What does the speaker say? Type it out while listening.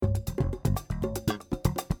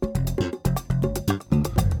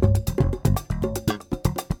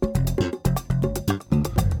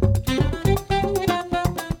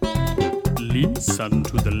Welcome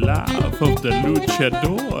to the Laugh of the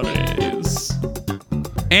Luchadores.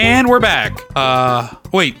 And we're back.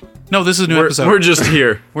 Wait. No, this is a new episode. We're just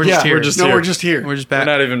here. We're just here. We're just here. We're just here. We're just back.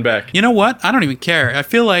 We're not even back. You know what? I don't even care. I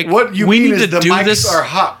feel like What you we mean need is to the do mics this. are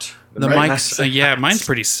hot. The right? mics, yeah, mine's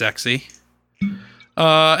pretty sexy.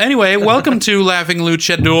 Anyway, welcome to Laughing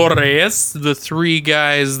Luchadores, the three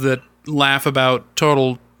guys that laugh about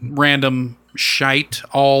total random shite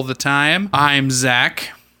all the time. I'm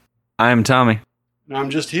Zach, I'm Tommy. I'm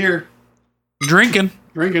just here, drinking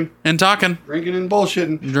drinking and talking, and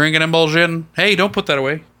bullshitting. drinking and bullshitting. Hey, don't put that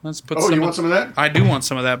away. Let's put Oh, some. you want some of that? I do want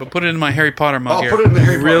some of that, but put it in my Harry Potter mug I'll here. put it in the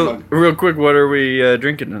Harry Potter mug. Real quick, what are we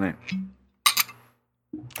drinking tonight?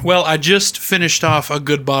 Well, I just finished off a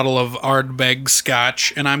good bottle of Ardbeg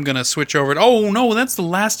Scotch, and I'm gonna switch over. Oh no, that's the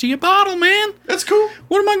last of your bottle, man. That's cool.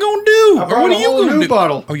 What am I gonna do? I Or brought what a are you whole gonna new do?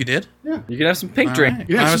 bottle. Oh, you did? You can have some pink drink.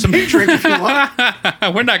 You I have was some pink drink if you want.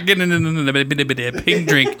 We're not getting into the pink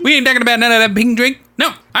drink. We ain't talking about none of that pink drink.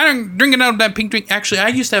 No, I don't drink out of that pink drink. Actually, I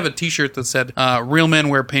used to have a T-shirt that said "Real men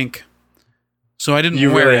wear pink," so I didn't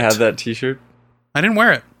You wear really it. had that T-shirt? I didn't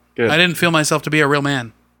wear it. Good. I didn't feel myself to be a real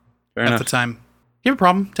man Fair at enough. the time. You have a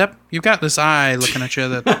problem, Tep? You've got this eye looking at you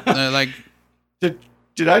that like.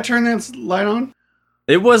 Did I turn that light on?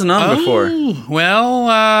 It wasn't on before. Oh, well,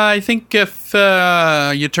 I think if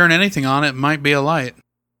you turn anything on, it might be a light.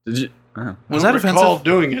 Did you? Oh. Was I that don't recall offensive?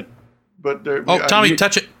 doing it, but there, Oh, Tommy,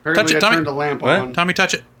 touch it. apparently Touch it, I turned the Tommy. lamp What? on. Tommy,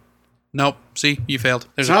 touch it. Nope. See, you failed.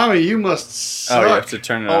 There's a- Tommy, you must suck. Oh, you have to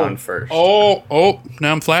turn it on first. Oh,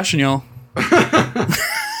 now I'm flashing y'all.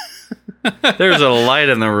 There's a light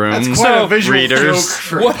in the room. That's quite a visual joke readers.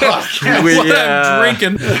 for a What, podcast. what I'm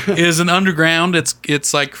drinking is an underground.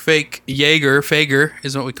 It's like fake Jaeger. Fager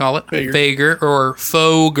is what we call it. Fager. Fager or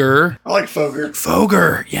Foger. I like Foger.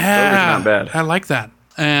 Foger. Yeah. Foger's not bad. I like that.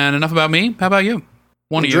 And enough about me. How about you?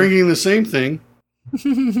 One I'm of you. drinking the same thing.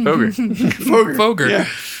 Ogre. Foger. Foger. Yeah.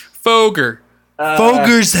 Foger.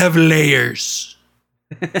 Fogers have layers.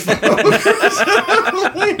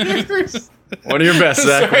 One of your best,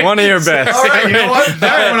 Zach. Sorry. One of your best. All right, you know what?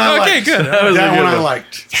 That one I liked. Okay, good. That was a That good one I one.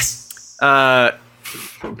 liked. Yes.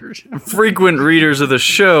 Frequent readers of the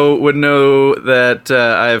show would know that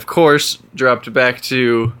I, of course, dropped back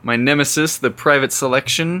to my nemesis, the Private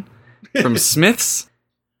Selection from Smith's.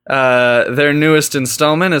 Their newest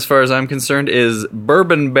installment, as far as I'm concerned, is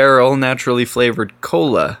Bourbon Barrel Naturally Flavored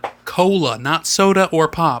Cola. Cola, not soda or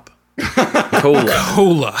pop. Cola.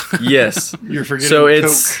 Cola. Yes. You're forgetting So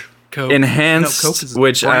it's Coke. enhanced, No, Coke is a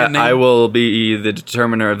which brand name. I will be the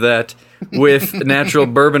determiner of that, with natural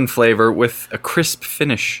bourbon flavor with a crisp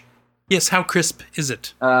finish. Yes, how crisp is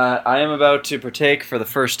it? I am about to partake for the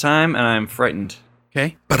first time, and I'm frightened.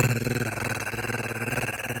 Okay.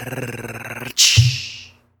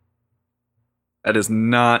 That is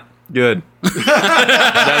not good.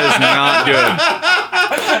 That is not good.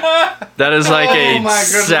 That is like Oh my a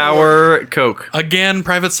good sour Coke. Again,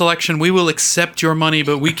 Private Selection, we will accept your money,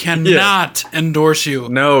 but we cannot endorse you.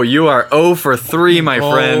 No, you are 0 for 3, my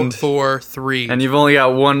friend. 4-3. And you've only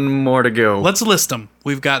got one more to go. Let's list them.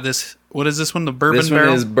 We've got this. What is this one? The Bourbon This Barrel?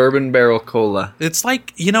 one is Bourbon Barrel Cola. It's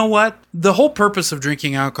like, you know what? The whole purpose of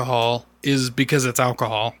drinking alcohol is because it's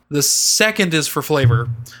alcohol. The second is for flavor.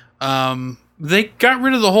 They got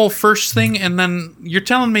rid of the whole first thing, and then you're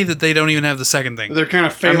telling me that they don't even have the second thing. They're kind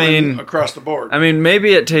of failing mean- across the board. I mean,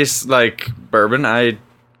 maybe it tastes like bourbon. I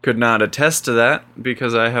could not attest to that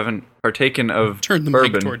because I haven't partaken of Turn the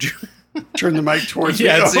bourbon. mic towards you. Turn the mic towards me.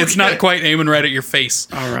 Yeah, it's not Okay. quite aiming right at your face.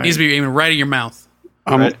 All right. It needs to be aiming right at your mouth.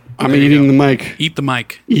 I'm Right. eating the mic. Eat the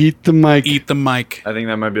mic. Eat the mic. Eat the mic. I think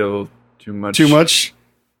that might be a little too much. Too much?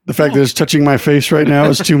 The fact that it's touching my face right now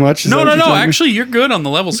is too much? Is No. that what you're telling me? Actually, you're good on the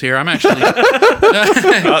levels here. I'm actually.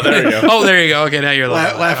 Oh, there you go. Oh, there you go. Okay, now you're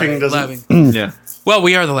laughing. laughing doesn't- Laughing. Yeah. Well,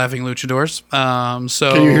 we are the Laughing Luchadors.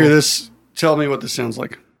 So Can you hear this? Tell me what this sounds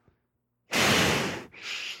like.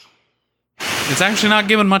 It's actually not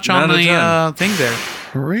giving much on Not a the ton. thing there.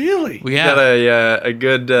 Really? We Got have, a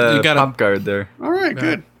good You got a- pop guard there. All right,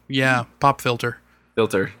 good. yeah, pop filter,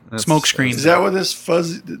 Filter. That's- smoke screen. Is that what this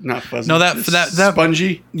fuzzy? Not fuzzy. No, that- this that-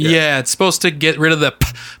 spongy. Yeah, it's supposed to get rid of the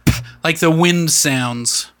like the wind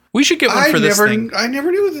sounds. We should get one for this thing. I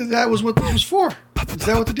never knew that was what this was for. Is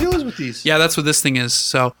that what the deal is with these? Yeah, that's what this thing is.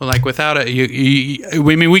 So, like, without it, I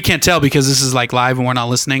mean, we can't tell because this is like live and we're not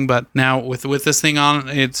listening. But now with this thing on,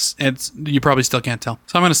 it's you probably still can't tell.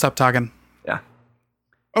 So I'm gonna stop talking. Yeah.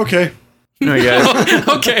 Okay. Anyway, guys,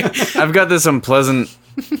 Okay, I've got this unpleasant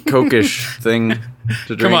Coke-ish thing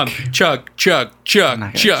to drink. come on, chug, chug, chug,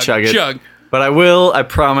 gonna chug, chug it. chug. But I will, I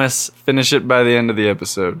promise, finish it by the end of the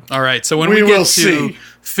episode. All right. So when We we will get to see.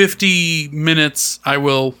 50 minutes, I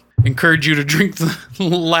will encourage you to drink the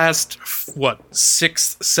last,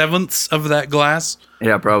 6/7 of that glass.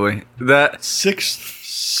 Yeah, probably. That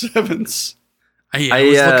 6/7. I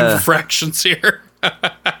was looking for fractions here.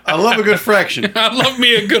 I love a good fraction. I love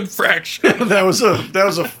me a good fraction. that was a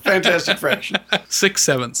fantastic fraction.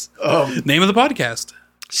 6/7. Name of the podcast.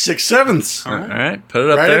 6/7. all right, put it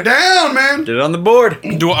up Write there. it down, man. Get it on the board.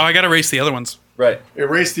 I gotta erase the other ones. Right.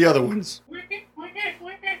 Erase the other ones.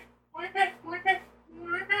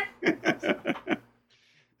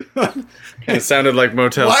 It sounded like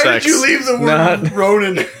Motel Why 6. did you leave the word Not-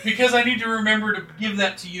 Ronin? Because I need to remember to give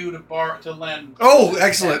that to you to lend. Oh,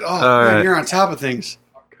 excellent. Oh, All man, right. you're on top of things.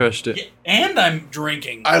 Crushed it. And I'm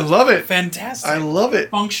drinking. I love it. Fantastic. I love it.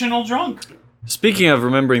 Functional drunk. Speaking of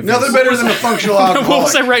remembering things, Nothing better than a functional alcoholic. What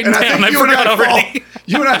was I writing And down? think I you and forgot fall- already.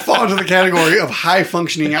 You and I fall into the category of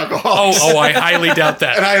high-functioning alcoholics. Oh, I highly doubt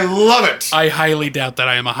And that. I love it. I highly doubt that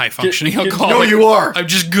I am a high functioning alcoholic. No, you are. I'm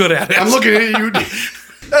just good at it. I'm looking at you.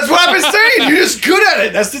 That's what I've been saying. You're just good at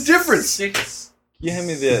it. That's the difference. 6. you hand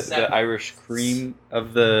me the Irish cream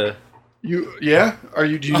of the Yeah? Do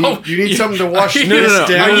you need something to wash No, this no.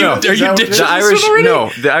 down? Are you Is that what it is? ditching the Irish. this already?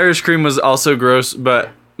 No, the Irish cream was also gross,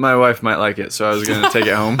 but my wife might like it, so I was gonna take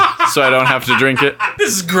it home, so I don't have to drink it. This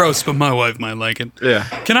is gross, but my wife might like it. Yeah,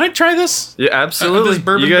 Can I try this? yeah, absolutely. this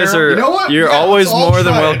bourbon You guys barrel? are. You know what? You're Yeah, always let's all more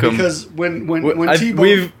than try it, welcome. Because when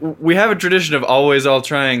T-Bone... We have a tradition of always all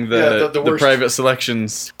trying Yeah, the the worst. private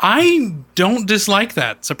selections. I don't dislike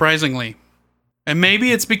that, surprisingly. And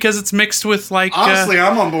maybe it's because it's mixed with like Honestly,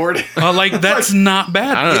 I'm on board. like that's not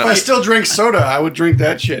bad. I don't If know. I still drink soda, I would drink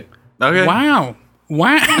that shit. Okay. Wow.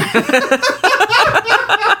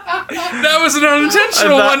 That was an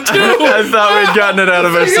unintentional one too. I thought we'd gotten it out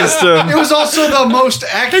of our It system. was also the most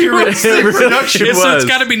accurate It really reproduction. was. So it's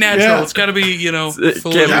got to be natural. Yeah. It's got to be, It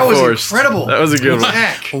full can't of- be That was forced. incredible. That was a good one.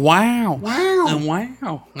 Zach. Wow. Wow.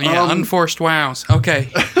 Wow. Yeah, unforced wows. Okay.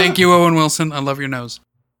 Thank you, Owen Wilson. I love your nose.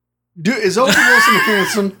 Dude, is Owen Wilson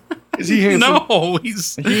handsome? Is he handsome? No,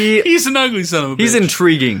 he's an ugly son of a bitch. He's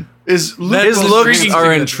intriguing. Is Luke That- His Wilson looks intriguing are to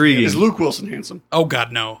me. intriguing. Is Luke Wilson handsome? Oh,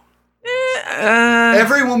 God, no.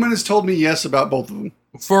 Every woman has told me yes about both of them.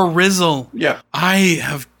 For Rizzle, Yeah. I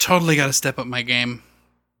have totally got to step up my game.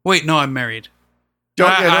 Wait, no, I'm married.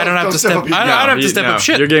 I don't have to step up up. your I game. don't have to step up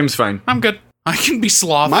shit. Your game's fine. I'm good. I can be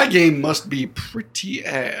sloth. My game must be pretty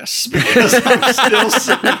ass because I'm still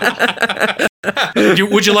single.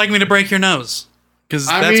 Would you like me to break your nose? Because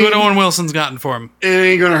I that's what mean- Owen Wilson's gotten for him. It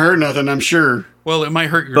ain't gonna hurt nothing, I'm sure. Well, it might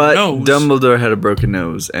hurt your But nose. Dumbledore had a broken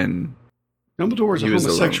nose, and Dumbledore's a He was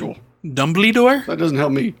homosexual. Dumbledore? That doesn't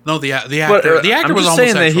help me. No, the actor. but, the actor I'm was just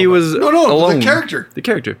saying homosexual. that he was No, alone. the character. The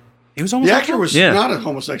character. He was The homosexual. actor was Yeah. not a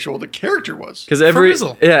homosexual. The character was. Because every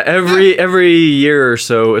Frizzle. every year or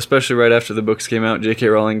so, especially right after the books came out, J.K.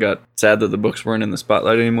 Rowling got sad that the books weren't in the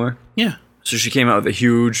spotlight anymore. Yeah. So she came out with a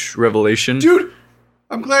huge revelation. Dude,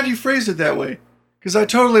 I'm glad you phrased it that way. Because I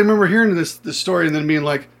totally remember hearing this story and then being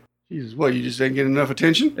like, Jesus, what, you just ain't getting enough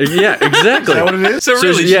attention? Is Yeah, exactly. that what it is? So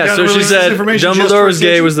really, she, yeah, got so released she this said information just Dumbledore for was gay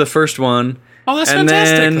attention? was the first one. Oh, that's and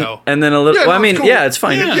fantastic, then, though. And then a little. Yeah, well, I no, mean, it's cool. yeah, it's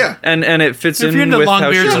fine. Yeah. And it fits If in you're into with long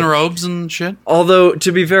how beards she- and robes and shit. Although,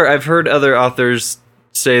 to be fair, I've heard other authors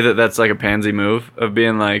say that that's like a pansy move of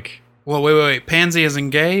being like, Well, wait. Pansy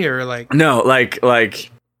isn't gay or like. no,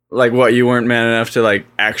 like what, you weren't man enough to like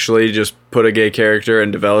actually just put a gay character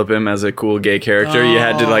and develop him as a cool gay character. You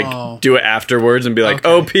had to Oh. like do it afterwards and be like, Okay.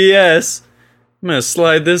 oh, P.S. I'm gonna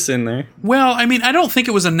slide this in there. Well, I mean, I don't think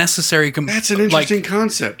it was a necessary. That's an interesting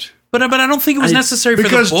concept. But I don't think it was necessary for the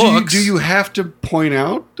Because books. do you have to point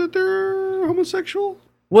out that they're homosexual?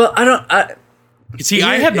 Well, I See,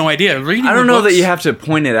 I had no idea. Reading don't the know that books- you have to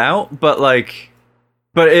point it out, but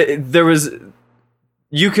there was.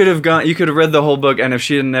 You could have read the whole book, and if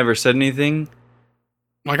she had never said anything,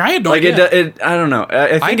 Like, I had no like idea. I don't know.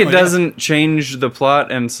 I think had it no idea. doesn't change the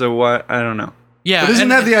plot, and so why? I don't know. Yeah. But isn't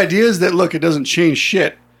and- that the idea is that, look, it doesn't change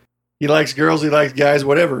shit. He likes girls, he likes guys,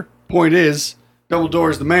 whatever. Point is,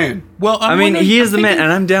 Dumbledore's the man. Well, I mean, he is the man, thinking-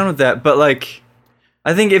 and I'm down with that. But like,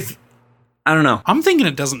 I think if I don't know. I'm thinking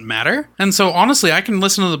it doesn't matter. And so, honestly, I can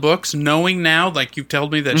listen to the books knowing now, like you've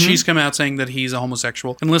told me that Mm-hmm. she's come out saying that he's a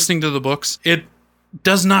homosexual, and listening to the books, it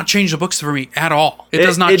does not change the books for me at all. It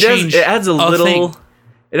does not change. It adds a little. thing.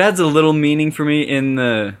 It adds a little meaning for me in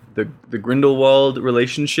the Grindelwald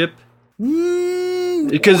relationship.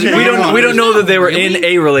 Because Okay, we don't hang on. know that they were Really? in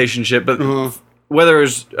a relationship, but whether it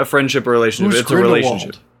was a friendship or relationship, Who's it's a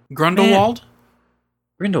relationship. Grundelwald?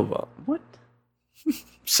 Grindelwald. What?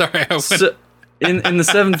 Sorry, I went So, in the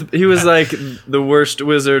seventh, he was like the worst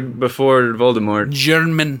wizard before Voldemort,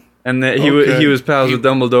 German. and that Okay. he was pals with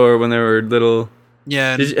Dumbledore when they were little.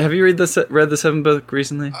 Yeah. Have you read the seventh book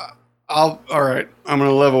recently? All right. I'm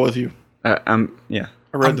gonna level with you. Yeah.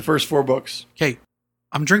 I read the first 4 books, Okay.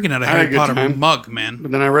 I'm drinking out of I had a Harry good Potter time. mug, man.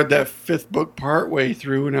 but then I read that 5th book part way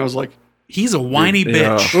through, and I was like, He's a whiny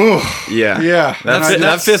Yeah. bitch. oh, Yeah. yeah. And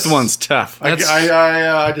That fifth one's tough.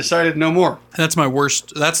 I decided no more. That's my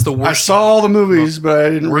worst. That's the I worst. saw all the movies, but I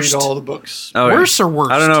didn't Worst. read all the books. Oh, yeah. Worse or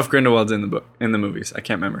worse? I don't know if Grindelwald's in the movies. I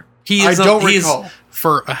can't remember. He I is. don't he is recall.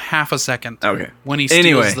 for a half a second. Okay. When he steals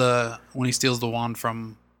Anyway. when he steals the wand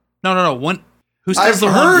from. No. Who steals I've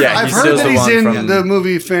the heard, wand? Yeah, I've he heard steals that the he's wand in from- the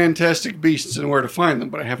movie Fantastic Beasts and Where to Find Them,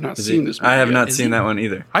 but I have not seen this movie I have yet. not Is seen he? that one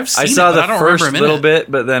either. I've seen I saw it, but the I don't remember first him in little it. bit,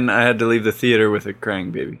 but then I had to leave the theater with a crying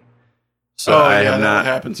baby. So Oh, I yeah, have that not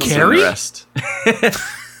happens seen sometimes. Carrie? the rest.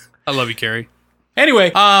 I love you, Carrie.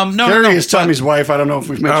 Anyway, no, Carrie no, is Tommy's wife. I don't know if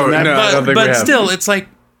we've mentioned Oh, that. no. I don't think we but have. still, it's like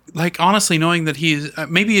honestly knowing that he's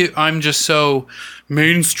maybe I'm just so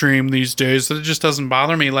mainstream these days that it just doesn't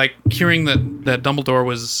bother me. Like hearing that Dumbledore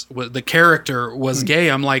was the character was gay.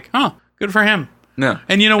 I'm like, oh, good for him. No.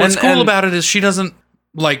 And you know what's And- cool and- about it is she doesn't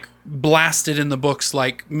like blast it in the books,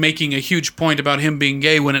 like making a huge point about him being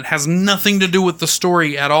gay when it has nothing to do with the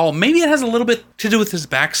story at all. Maybe it has a little bit to do with his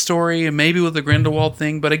backstory and maybe with the Grindelwald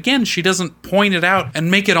thing, but again, she doesn't point it out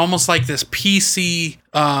and make it almost like this PC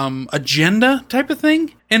agenda type of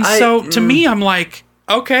thing. And so to me, I'm like,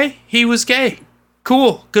 okay, he was gay.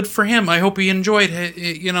 Cool, good for him. I hope he enjoyed,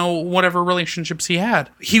 whatever relationships he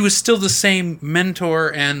had. He was still the same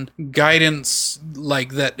mentor and guidance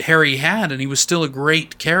like that Harry had, and he was still a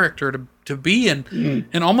great character to be in,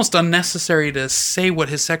 and almost unnecessary to say what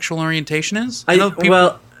his sexual orientation is. I know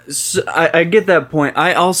people- I get that point.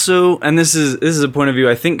 I also, and this is a point of view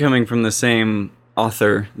I think coming from the same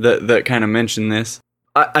author that kind of mentioned this.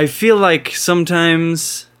 I feel like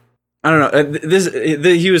sometimes. I don't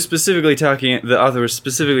know. He was specifically talking. The author was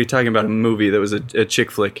specifically talking about a movie that was a chick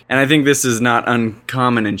flick, and I think this is not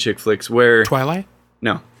uncommon in chick flicks where Twilight,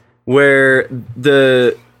 where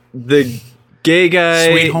the gay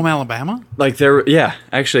guy, Sweet Home Alabama. like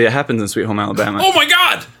actually it happens in Sweet Home Alabama. Oh my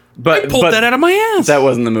God! but I pulled that out of my ass. That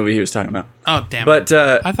wasn't the movie he was talking about. Oh damn! But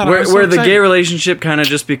I thought I where was so where the gay excited. relationship kind of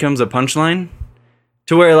just becomes a punchline,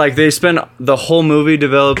 to where like they spend the whole movie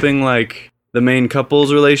developing like the main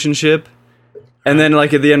couple's relationship, and then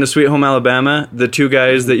like at the end of Sweet Home Alabama, the two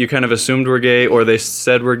guys that you kind of assumed were gay or they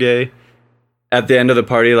said were gay, at the end of the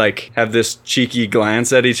party like have this cheeky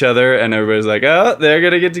glance at each other, and everybody's like, oh, they're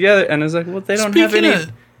gonna get together, and it's like, well, they don't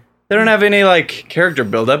have any like character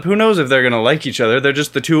buildup. Who knows if they're gonna like each other? They're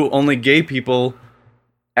just the two only gay people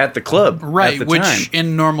at the club, right? At the Which time.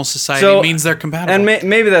 in normal society So- means they're compatible. And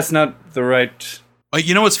maybe that's not the right.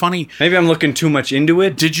 You know what's funny? Maybe I'm looking too much into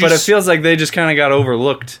it. Did you But it s- feels like they just kind of got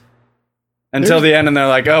overlooked until the end, and they're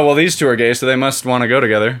like, "Oh, well, these two are gay, so they must want to go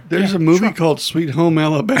together." There's a movie called Sweet Home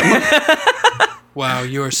Alabama. Wow,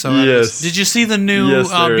 you are so. Yes. Did you see the new Yes,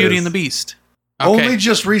 there Beauty is. and the Beast? Only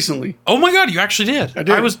just recently. Oh my God, you actually did. I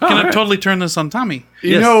did. was Oh, gonna alright. totally turn this on Tommy.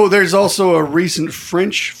 You Yes. know, there's also a recent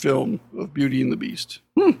French film of Beauty and the Beast.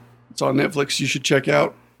 It's on Netflix. You should check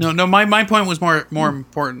out. No. My point was more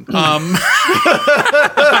important.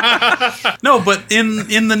 No, but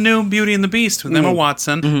in the new Beauty and the Beast with Emma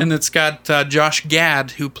Watson, and it's got Josh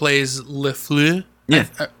Gad who plays Le Fleur. Yeah.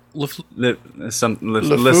 Le Something. Fou, Yeah, something there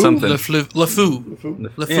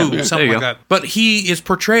you like go. that. But he is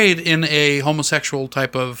portrayed in a homosexual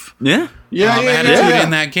type of Yeah. attitude in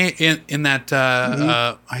that game. In that,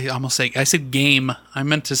 I said game. I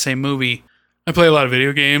meant to say movie. I play a lot of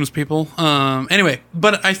video games, people. Anyway,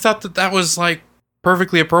 but I thought that was like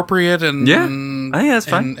perfectly appropriate and Yeah, I think that's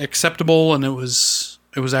fine. and acceptable, and it was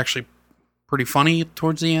actually pretty funny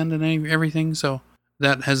towards the end and everything. So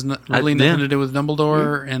that has really nothing to do with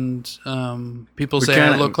Dumbledore. And people say I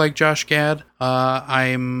kinda- look like Josh Gad.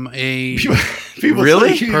 I'm a People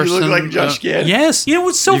Really? say you person. look like Josh Gad. Yes, you know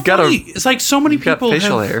what's so You've got funny? It's like so many You've got people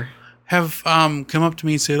facial have, hair. have come up to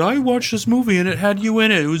me and said, I watched this movie and it had you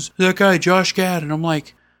in it. It was that guy, Josh Gad. And I'm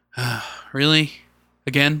like, really?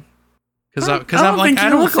 Again? Because I'm like, I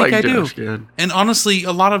don't think I do. Gad. And honestly,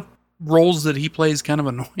 a lot of roles that he plays kind of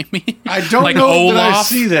annoy me. I don't Like know that I Olaf.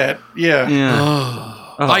 see that. Yeah. Yeah.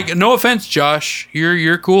 Like, no offense, Josh.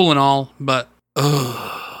 You're cool and all, but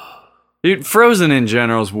Dude, Frozen in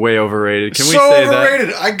general is way overrated. Can we so say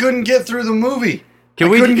overrated. I couldn't get through the movie. that? I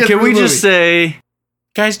couldn't get Can through we the just movie. say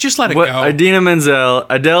guys, just let it what go. Idina Menzel,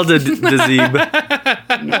 Adele Dazeeb,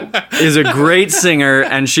 is a great singer,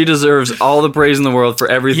 and she deserves all the praise in the world for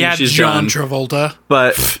everything Yeah, she's John done. Travolta.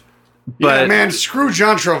 But Yeah, man, screw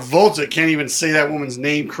John Travolta. Can't even say that woman's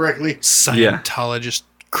name correctly. Scientologist,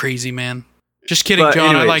 crazy man. Just kidding, But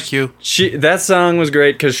John. I anyways, like you. That song was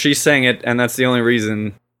great because she sang it, and that's the only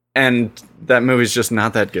reason. And that movie's just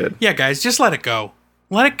not that good. Yeah, guys, just let it go.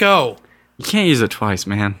 Let it go. You can't use it twice,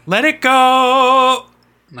 man. Let it go.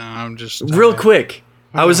 No, I'm just Real quick,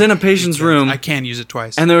 I was in a patient's room. I can use it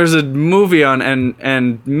twice. And there was a movie on,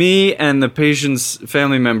 and me and the patient's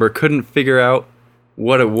family member couldn't figure out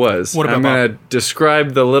what it was. What about I'm going to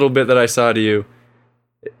describe the little bit that I saw to you.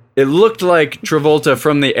 It looked like Travolta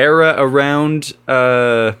from the era around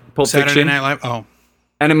Pulp Saturday Fiction. Night Live. Oh,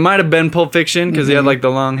 And it might have been Pulp Fiction because he had like the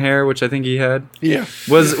long hair, which I think he had. Yeah.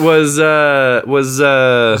 Was was it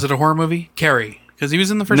a horror movie? Carrie, because he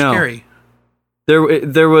was in the first No. Carrie.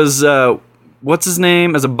 there was what's his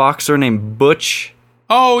name as a boxer named Butch?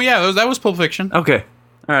 Oh yeah, that was Pulp Fiction. Okay.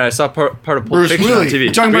 All right, I saw part of Pulp Bruce Fiction Willis. on TV.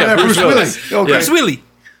 You're talking about Yeah, that Bruce Willis. Okay. Bruce Willis.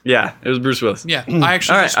 Yeah, it was Bruce Willis. Yeah, I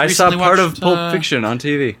actually All right, just I saw recently part of watched, Pulp Fiction on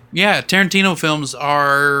TV. Yeah, Tarantino films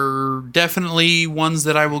are definitely ones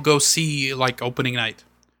that I will go see like opening night.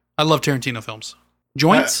 I love Tarantino films.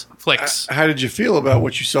 Joints, flicks. How did you feel about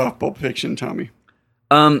what you saw of Pulp Fiction, Tommy?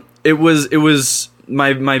 It was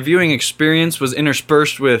my viewing experience was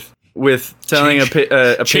interspersed with telling a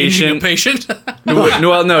Changing patient. a patient.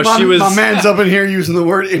 Well, no, she was. My man's up in here using the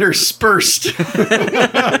word interspersed.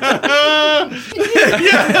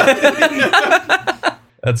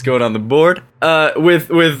 That's going on the board.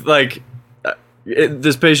 With like,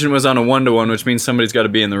 this patient was on a 1-to-1, which means somebody's got to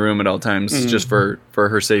be in the room at all times, just for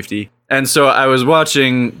her safety. And so I was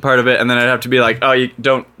watching part of it, and then I'd have to be like, "Oh, you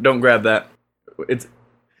don't grab that. It's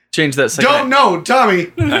change that second." Don't know, Tommy.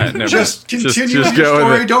 Right, never Just mind. continue Just with your go with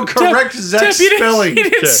story. it. Don't correct Zach's Tep, spelling. You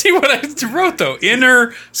didn't see what I wrote though.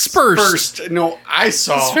 Interspersed. First, no, I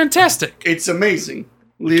saw. It's fantastic. It's amazing.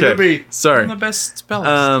 Leave it Okay, be. sorry. One of the best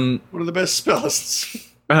spellers. One of the best spellists.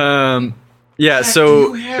 Yeah. Do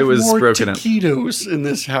So you have it was more broken up. taquitos in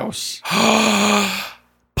this house.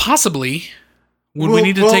 Possibly. Would we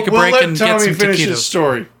need to take a break let and Tommy get some finish his taquitos?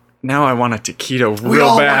 story. Now I want a taquito We real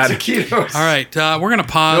all bad. want taquitos. All right, we're gonna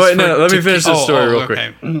pause. Wait, no, for let me finish the story real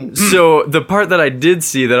okay. quick. So the part that I did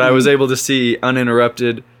see that I was able to see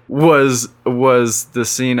uninterrupted was the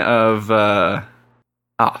scene of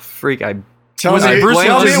freak, I Tell Was me, it Bruce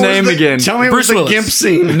tell Willis? me it was Name the- again. Tell me it Bruce was the Willis. gimp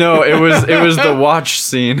scene. no, it was the watch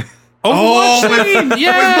scene. Oh, with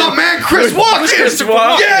yeah. my man Chris Walken. Christopher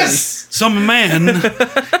Walken. Yes, Some man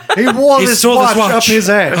he wore he this stole watch, this watch up his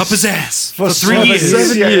ass. Up his ass For for 3 7 years. years.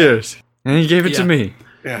 7 Yeah. years, and he gave it to Yeah. me,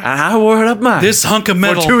 Yeah. and I wore it up mine. This hunk of for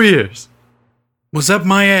metal 2 years. was up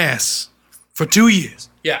my ass for 2 years.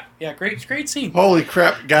 Yeah, great scene. Holy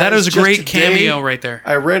crap, guys! That was a just great today, cameo right there.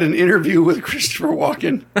 I read an interview with Christopher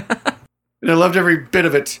Walken, and I loved every bit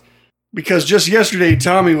of it. Because just yesterday,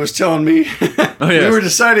 Tommy was telling me we yes. were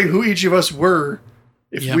deciding who each of us were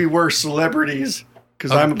if Yep. we were celebrities.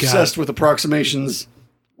 Because Oh, I'm God. obsessed with approximations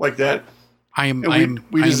like that. I am. And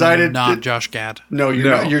we I am decided not that- Josh Gad. No, you're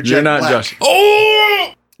No, not. You're Jack not Black. Josh.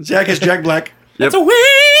 Oh, Zach is Jack Black. that's a win.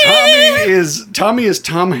 Tommy is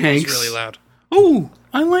Tom Hanks. It's really loud. Oh,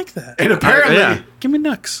 I like that. And apparently, yeah. Give me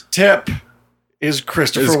nux. Tep is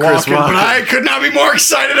Christopher Is Chris Walken. But Walken. I could not be more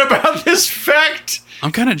excited about this fact.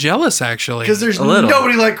 I'm kind of jealous, actually. Because there's A little.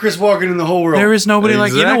 nobody like Chris Walken in the whole world. There is nobody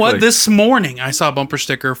like, you know what? Exactly. This morning I saw a bumper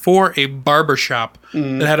sticker for a barber shop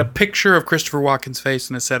that had a picture of Christopher Walken's face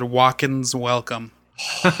and it said Walken's welcome.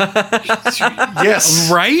 Yes.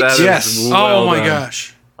 Right? That is Yes. well Oh my done.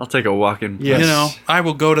 gosh. I'll take a walk-in. Yes. You know, I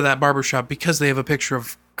will go to that barber shop because they have a picture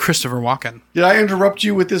of Christopher Walken. Did I interrupt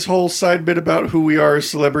you with this whole side bit about who we are as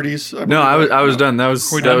celebrities? No, I was done. That was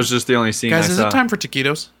done? just the only scene Guys, I is saw. it time for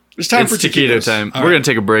taquitos? It's time It's for taquito taquitos. time. All We're right. gonna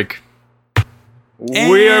take a break.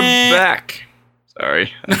 We're back.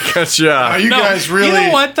 Sorry, I cut you Are off. you guys really? You know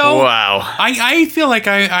what, though? Wow. I feel like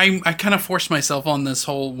I kind of forced myself on this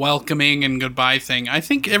whole welcoming and goodbye thing. I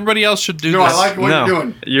think everybody else should do No, this. I like what no, you're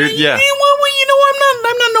doing. You're yeah. Well, you know,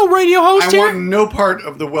 I'm not no radio host I here. want no part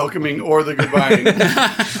of the welcoming or the goodbye.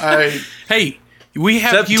 Hey, we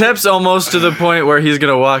have you. Tep's almost to the point where he's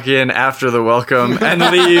gonna walk in after the welcome and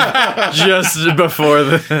leave just before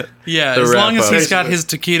the. Yeah, the as long as wrap-up. he's got his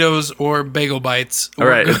taquitos or bagel bites. All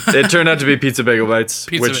right, it turned out to be pizza bagel bites,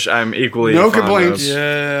 Pizza which I'm equally No fond complaints. of.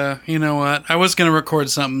 Yeah, you know what? I was gonna record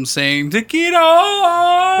something saying taquito,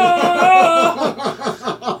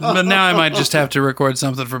 but now I might just have to record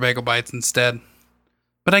something for bagel bites instead.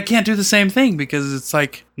 But I can't do the same thing because it's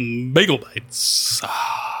like bagel bites,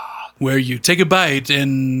 where you take a bite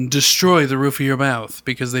and destroy the roof of your mouth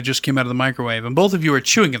because they just came out of the microwave, and both of you are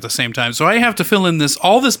chewing at the same time. So I have to fill in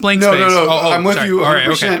all this blank No, space. no. Oh, I'm with sorry. you 100%. All right,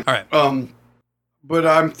 okay. All right. But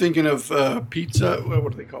I'm thinking of pizza.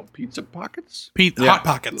 What are they called? Pizza pockets? Hot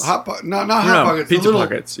Pockets. Not hot pockets. the pizza little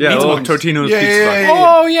pockets. Yeah, pizza little ones. Totino's Yeah, pizza yeah, pockets. yeah,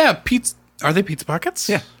 yeah. Oh yeah, pizza. Are they pizza pockets?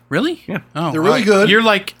 Yeah. Really? Yeah. Oh, They're really good. You're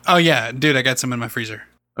like, oh yeah, dude, I got some in my freezer.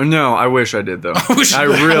 No, I wish I did though. wish- I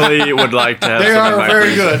really would like to have They some in are my very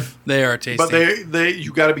freezer. good, They are tasty. but they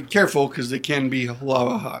you got to be careful because they can be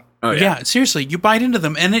lava hot. Oh, yeah, seriously, you bite into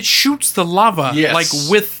them and it shoots the lava Yes. like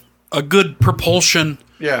with a good propulsion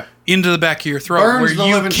Yeah, into the back of your throat burns where the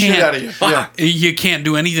you living shit out of you. can't Yeah. you can't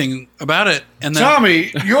do anything about it. And then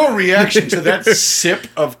Tommy, your reaction to that sip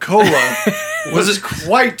of cola was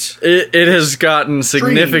quite. It has gotten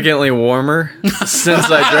significantly warmer since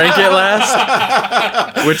I drank it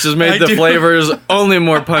last, which has made I the do. flavors only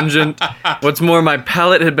more pungent. What's more, my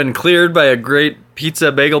palate had been cleared by a great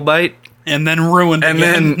pizza bagel bite, and then ruined and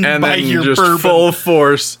again then by your just bourbon, full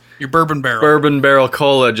force your bourbon barrel. bourbon barrel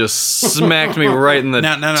cola just smacked me right in the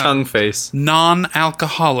No. tongue face.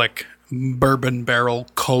 Non-alcoholic bourbon barrel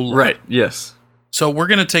cola. Right? Yes. So we're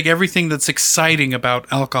going to take everything that's exciting about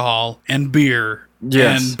alcohol and beer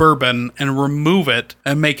Yes. and bourbon and remove it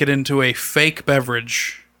and make it into a fake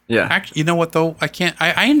beverage. Yeah. Actually, you know what though? I can't.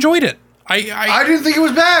 I enjoyed it. I didn't think it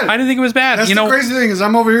was bad. I didn't think it was bad. That's you the know, crazy thing is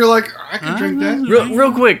I'm over here like I can drink that.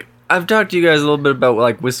 Real quick, I've talked to you guys a little bit about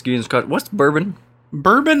like whiskey and scotch. What's bourbon?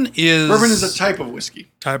 bourbon is A type of whiskey.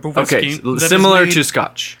 type of whiskey. Okay, that is similar made- to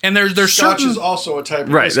scotch. and there's Scotch certain is also a type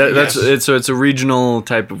of Right. whiskey. That's yes. it's a regional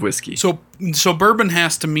type of whiskey. So bourbon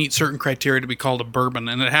has to meet certain criteria to be called a bourbon,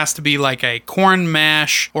 and it has to be like a corn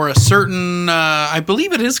mash or a certain. I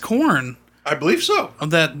believe it is corn I believe so.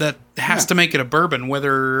 that has to make it a bourbon,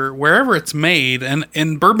 wherever it's made,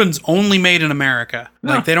 and bourbon's only made in America.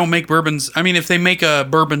 Like they don't make bourbons. I mean, if they make a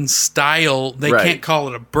bourbon style, they Right. can't call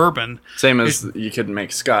it a bourbon. Same as you couldn't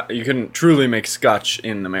make scotch. You couldn't truly make scotch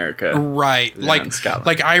in America. Right, Yeah, in like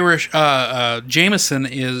Scotland. Irish Jameson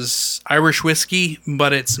is Irish whiskey,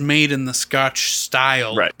 but it's made in the Scotch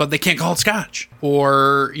style. Right. But they can't call it Scotch.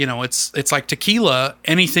 Or it's like tequila.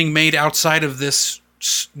 Anything made outside of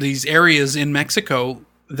these areas in Mexico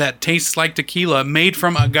that tastes like tequila, made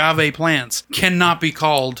from agave plants, cannot be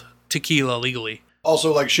called tequila legally.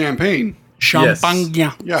 Also like champagne. Champagne.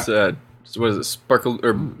 Yeah. What is it? Sparkle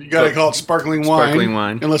or You got to call it sparkling wine. Sparkling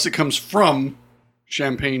wine. Unless it comes from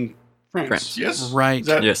Champagne, France. Yes? Right. Is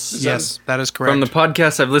that- Yes. is that- Yes, that is correct. from the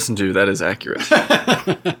podcasts I've listened to. That is accurate.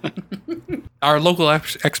 Our local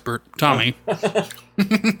expert, Tommy.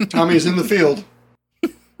 Tommy is in the field.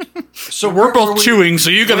 So We're both chewing, so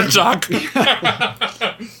you gotta talk.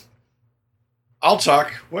 I'll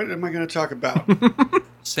talk. What am I going to talk about?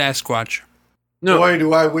 Sasquatch. No, Boy,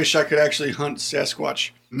 do I wish I could actually hunt Sasquatch.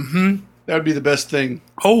 Mm-hmm. That would be the best thing.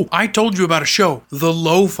 Oh, I told you about a show, The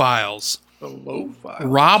Lowe Files. The low file.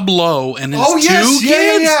 Rob Lowe and his Oh, yes. two Yeah,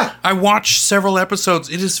 yeah, kids. yeah. I watched several episodes.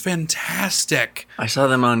 It is fantastic. I saw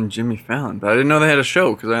them on Jimmy Fallon, but I didn't know they had a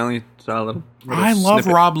show because I only saw a little. I love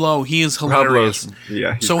snippet. Rob Lowe. He is Rob hilarious. Lowe's.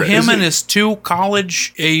 Yeah. he's So great. him and his two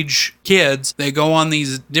college-age kids, they go on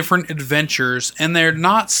these different adventures, and they're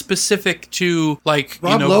not specific to like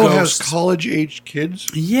Rob Lowe ghosts. has college-age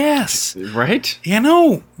kids. Yes. right? You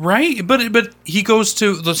know, right? But he goes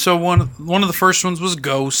to one of the first ones was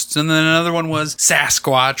ghosts, and then another one was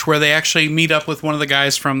Sasquatch, where they actually meet up with one of the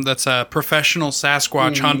guys that's a professional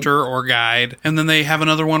Sasquatch hunter or guide, and then they have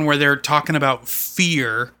another one where they're talking about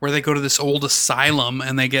fear, where they go to this old asylum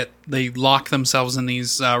and they lock themselves in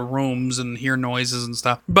these rooms and hear noises and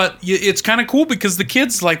stuff. But it's kind of cool because the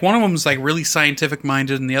kids, like one of them is like really scientific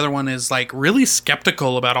minded, and the other one is like really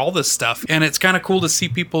skeptical about all this stuff. And it's kind of cool to see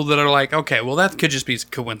people that are like, okay, well that could just be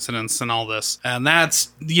coincidence and all this, and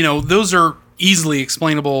that's those are easily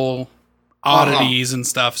explainable oddities and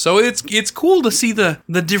stuff. So it's cool to see the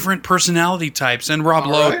different personality types, and Rob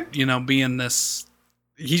All Lowe, right. Being this,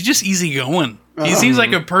 he's just easygoing. He seems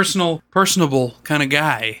like a personable kind of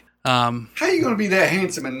guy. How are you going to be that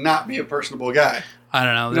handsome and not be a personable guy? I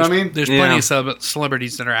don't know. You know what I mean? There's Yeah. plenty of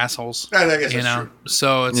celebrities that are assholes. I guess You that's know, true.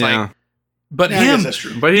 so it's Yeah. like, but Yeah, I guess him, that's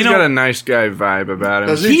true. But he's You know- got a nice guy vibe about him.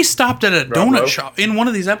 Does he stopped at a donut Lowe? shop in one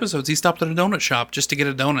of these episodes. He stopped at a donut shop just to get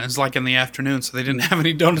a donut. It's like in the afternoon, so they didn't have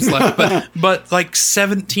any donuts left. But like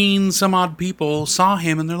 17 some odd people saw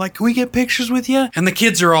him, and they're like, "Can we get pictures with you?" And the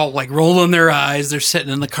kids are all like rolling their eyes. They're sitting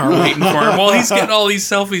in the car waiting for him while he's getting all these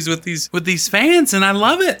selfies with these fans, and I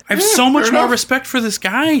love it. I have so much fair more enough. respect for this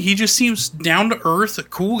guy. He just seems down to earth, a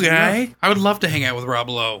cool guy. I would love to hang out with Rob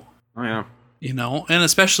Lowe. Oh, yeah. And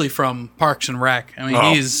especially from Parks and Rec. I mean,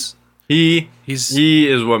 Oh. he's He he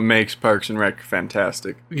is what makes Parks and Rec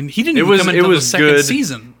fantastic. didn't even It was come into it was the second good.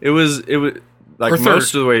 season. It was like Or third.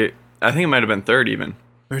 most of the way. I think it might have been third even.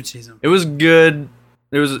 Third season. It was good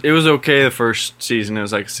It was okay the first season. It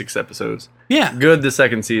was like 6 episodes. Yeah. Good the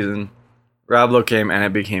second season. Rob Lowe came, and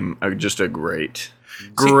it became just a great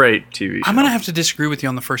TV show. I'm going to have to disagree with you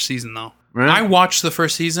on the first season, though. Really? I watched the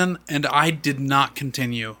first season, and I did not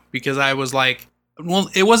continue because I was like, well,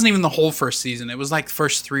 it wasn't even the whole first season. It was like the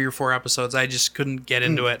first 3 or 4 episodes. I just couldn't get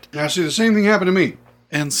into it. Now, see, the same thing happened to me.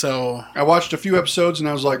 And so... I watched a few episodes, and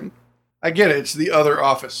I was like, I get it. It's the other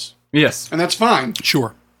Office. Yes. And that's fine.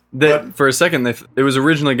 Sure. For a second, it was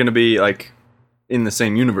originally going to be like in the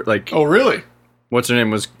same universe. Like, Oh, really? what's her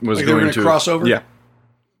name was Like they were going gonna to cross over? Yeah,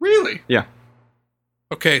 Really? yeah.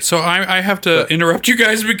 Okay, so I have to interrupt you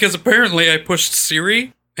guys because apparently I pushed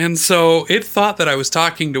Siri, and so it thought that I was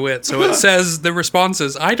talking to it. So it says, the response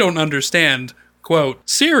is, I don't understand. Quote,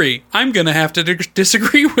 Siri, I'm going to have to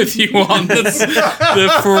disagree with you on this.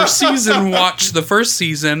 The first season watched the first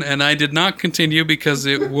season, and I did not continue because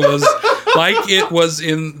it was like it was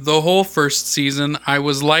in the whole first season. I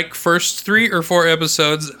was like first 3 or 4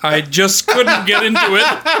 episodes. I just couldn't get into it.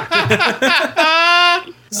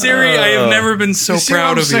 Siri, I have never been so You see proud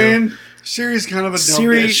what I'm of you. saying? Siri's kind of a dumb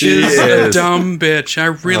Siri bitch. is a is. dumb bitch. I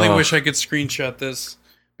really Oh. wish I could screenshot this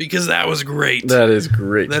because that was great. That is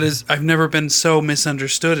great. That is, I've never been so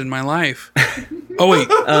misunderstood in my life. Oh, wait.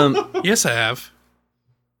 Yes, I have.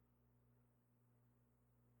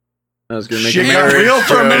 I was going to make Shit a got marriage real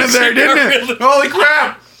for a joke. minute there, didn't it? Holy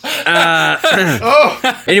crap!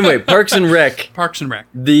 Oh, Anyway, Parks and Rec. Parks and Rec.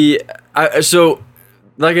 So,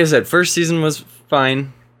 like I said, first season was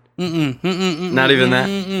fine. Not even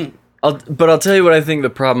that. But I'll tell you what I think the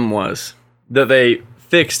problem was that they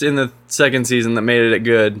fixed in the second season that made it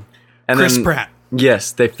good. And Chris then, Pratt.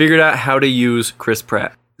 Yes, they figured out how to use Chris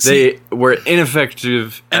Pratt. They were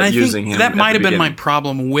ineffective And at I using think him. that at might the have been my beginning.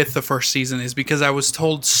 problem with the first season is because I was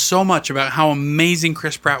told so much about how amazing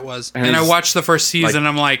Chris Pratt was. And I he's watched the first season and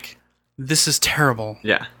I'm like, this is terrible.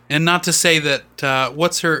 Yeah. And not to say that,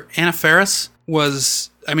 what's her, Anna Faris was,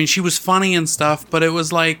 I mean, she was funny and stuff, but it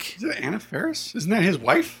was like, is it Anna Faris? Isn't that his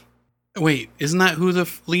wife? wait, isn't that who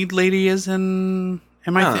the lead lady is in,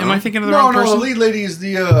 am I thinking of the No, wrong no, person? the lead lady is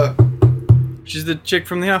the, She's the chick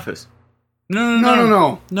from The Office.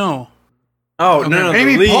 No. Oh, Okay. no,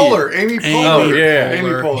 Amy the lead. Poehler. Amy Poehler. Oh, yeah. Amy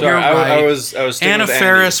Poehler. Sorry, You're I right. was sticking Anna with Andy.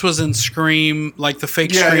 Faris was in Scream, like the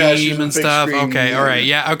fake Yeah, Scream yeah, she's in and Fake stuff. Scream, Okay, yeah. all right,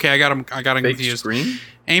 yeah, okay, I got him Fake confused. Scream?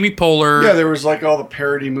 Amy Poehler. Yeah, there was like all the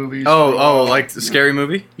parody movies. Oh, like the Scary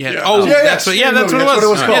Movie? Yeah. Yeah. Oh, Yeah, yeah, that's what. Yeah, Scream that's what movie, it that's was. what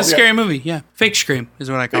it was Yeah, called, scary movie. Yeah, fake Scream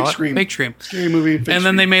is what I call Fake it. Scream. Fake Scream. Scary movie. And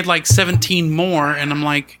then they made like 17 more, and I'm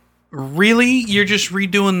like, really? You're just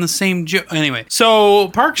redoing the same joke? Anyway, so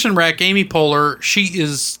Parks and Rec, Amy Poehler, she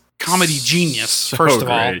is comedy genius. First of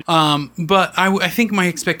great. all, but I think my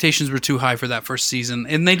expectations were too high for that first season,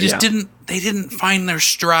 and they just Yeah. didn't find their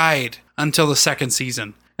stride until the second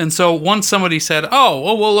season. And so once somebody said,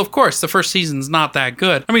 oh, well, of course, the first season's not that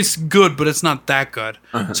good. I mean, it's good, but it's not that good.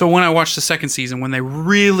 So when I watched the second season, when they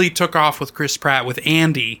really took off with Chris Pratt, with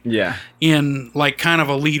Andy Yeah. in like kind of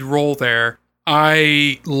a lead role there,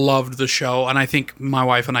 I loved the show. And I think my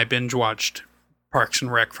wife and I binge watched Parks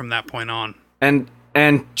and Rec from that point on.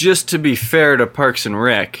 And just to be fair to Parks and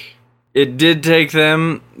Rec, it did take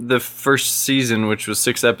them the first season, which was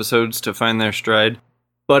 6 episodes, to find their stride.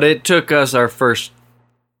 But it took us our first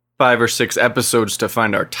 5 or 6 episodes to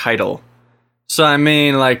find our title. So I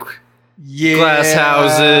mean, like, yeah. glass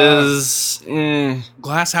houses.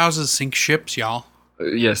 Glass houses sink ships, y'all.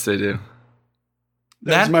 Yes, they do.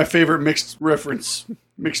 That's That- my favorite mixed reference.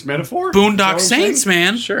 Mixed metaphor? Boondock Is that what I'm Saints, saying?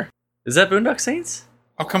 man. Sure. Is that Boondock Saints?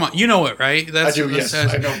 Oh, come on. You know it, right? I do, yes.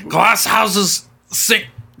 I know. Glass houses sink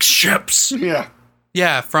ships. Yeah.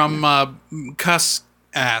 Yeah, from Cuss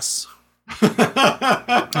Ass.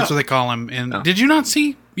 That's what they call him. And did you not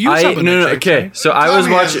see? You saw Boondock Saints, okay. right? So I was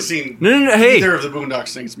Tommy hasn't watching. seen No. Hey, either of the Boondock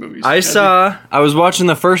Saints movies. I was watching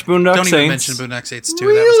the first Boondock Don't Saints. even mention Boondock Saints too.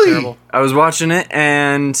 That was Really? terrible. I was watching it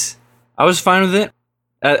and I was fine with it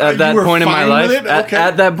at You that were point in my fine life. with it? Okay.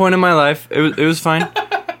 At that point in my life, it was fine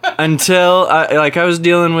until I was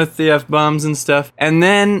dealing with the F-bombs and stuff, and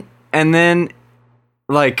then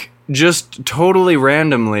like just totally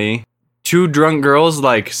randomly, 2 drunk girls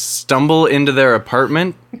like stumble into their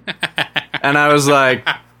apartment, and I was like,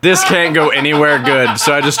 this can't go anywhere good.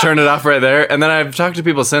 So I just turned it off right there. And then I've talked to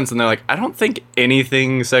people since, and they're like, I don't think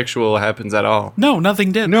anything sexual happens at all. No,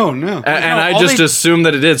 nothing did. No. And No, I all just they- assumed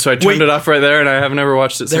that it did, so I turned Wait. it off right there, and I have never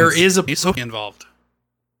watched it There since. is a Sophie involved.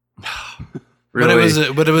 really,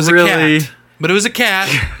 But it was a really? cat. But it was a cat.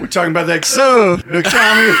 We're talking about that. So,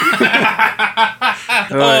 Tommy.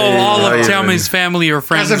 All of Tommy's family or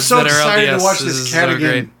friends Guys, I'm so that are excited LDS. to watch This this is cat so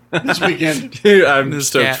again this weekend. Dude, I'm This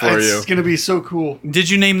stoked cat- for you. It's going to be so cool. great. Did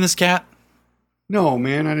you name this cat? No,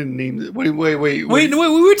 man, I didn't name it. Wait. Wait, we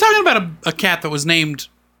were talking about a cat that was named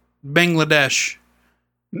Bangladesh.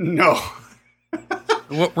 No.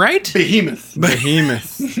 What, right? Behemoth.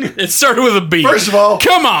 Behemoth. It started with a B. First of all,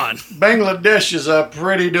 Come on. Bangladesh is a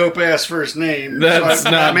pretty dope-ass first name. That's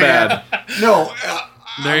not bad. No.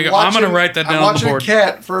 There you go. I'm going to write that down I'm on the watching board. a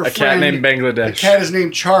cat for a A friend. cat named Bangladesh. The cat is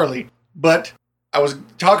named Charlie. But I was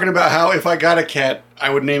talking about how if I got a cat, I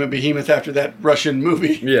would name it Behemoth after that Russian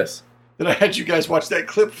movie Yes. that I had you guys watch that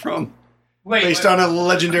clip from. Based on a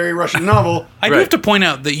legendary Russian novel. I do have to point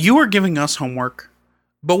out that you are giving us homework,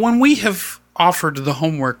 but when we have offered the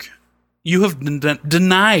homework, you have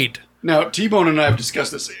denied. Now, T-Bone and I have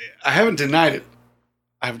discussed this. I haven't denied it.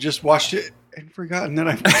 I've just watched it and forgotten that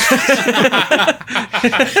I watched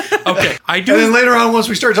it. Okay, I do. And then later on, once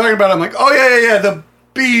we start talking about it, I'm like, oh, yeah, the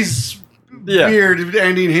bees weird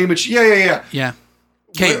Andy and Hamish. Yeah. Yeah.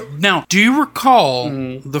 Okay, now, do you recall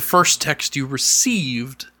the first text you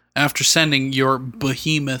received after sending your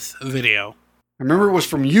Behemoth video? I remember it was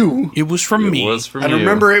from you. It was from me. It was from I you.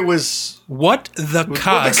 remember it was... What the What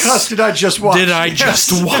cuss the cuss did I just watch? did I Yes.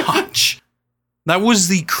 just watch? That was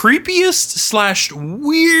the creepiest /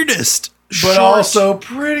 weirdest But also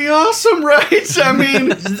pretty awesome, right? I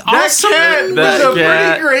mean, Awesome. that cat was That a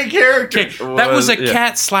cat- pretty great character. Okay, that was a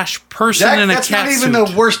cat / person in a That's cat not even suit.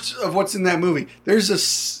 the worst of what's in that movie.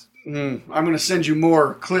 There's I'm going to send you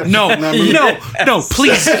more clips. No, from that movie. no,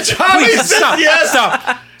 please. Tommy Please said stop.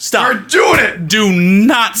 yes. Stop. We're doing it. Do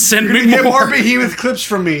not send You're me going to get more more. Behemoth clips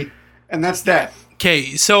from me, and that's that.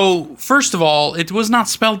 Okay, so first of all, it was not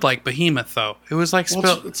spelled like Behemoth, though. It was like Well,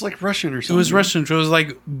 spelled. it's like Russian or something. It was Russian. It was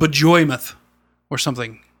like Bejoymoth or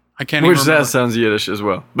something. I can't Which even that remember. sounds Yiddish as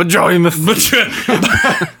well. Bejoymoth.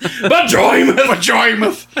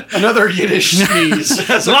 Bejoymoth. Another Yiddish sneeze.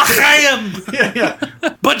 L'chaim. yeah.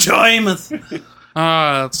 Bejoymoth.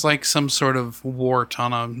 It's like some sort of wart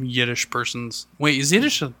on a Yiddish person's. Wait, is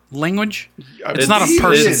Yiddish a language? It's not a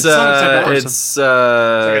person. It's not a type of person. it's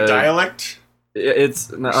Like a dialect. It's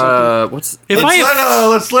what's If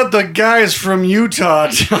Let's let the guys from Utah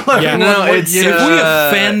tell everyone no, what it's Yiddish if we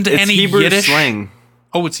offend it's any Hebrew Yiddish- slang.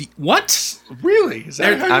 Oh, it's what? really is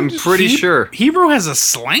that how you I'm just- pretty sure. Hebrew has a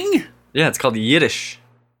slang? Yeah, it's called Yiddish,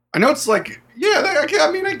 I know it's like I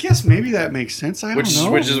mean I guess maybe that makes sense. I don't know.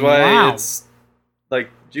 which is why Wow. it's like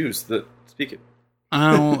Jews that speak it.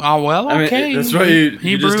 Oh, well, I mean, okay. that's why you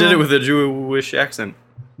Hebrew. just did it with a Jewish accent.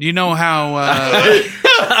 Do you know how?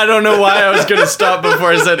 I don't know why I was going to stop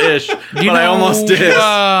before I said ish, but I almost did.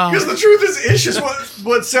 Because the truth is, ish is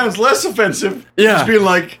what sounds less offensive. Yeah. Just being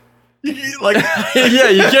like, Yeah,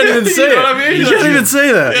 you can't even say You know it. what I mean? You can't even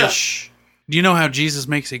say that. Yeah. Do you know how Jesus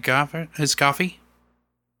makes his coffee?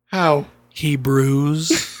 How? He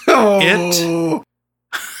brews. Oh,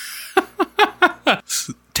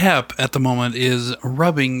 Tep at the moment is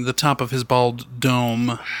rubbing the top of his bald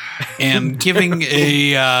dome and giving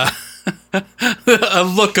a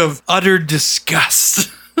look of utter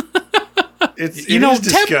disgust. it is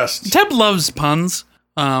disgust. Tep loves puns.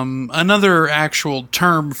 Another actual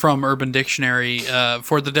term from Urban Dictionary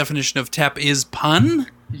for the definition of Tep is pun.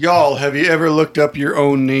 Y'all, have you ever looked up your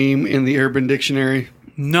own name in the Urban Dictionary?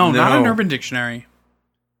 No, not No. an Urban Dictionary.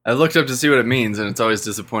 I looked up to see what it means, and it's always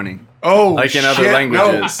disappointing. Oh, Like in other shit,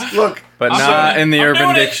 languages. No. Look, But not in the I'm Urban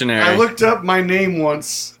doing it. Dictionary. I looked up my name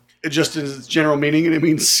once, just in its general meaning, and it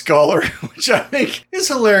means scholar, which I think is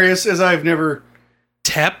hilarious, as I've never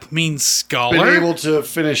Tep means scholar. been able to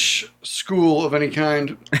finish school of any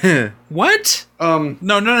kind. What? Um,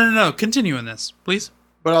 No. Continue in this, please.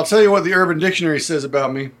 but I'll tell you what the Urban Dictionary says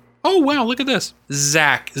about me. Oh, wow, look at this.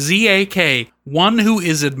 Zach, Z-A-K, one who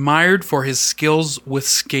is admired for his skills with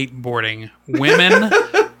skateboarding, women,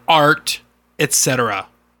 art, etc.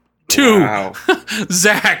 2, Wow.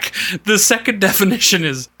 Zach, the second definition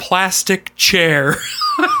is plastic chair.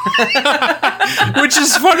 Which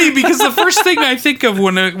is funny because the first thing I think of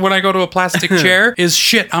when I go to a plastic chair is,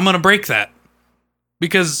 shit, I'm going to break that.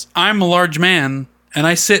 Because I'm a large man and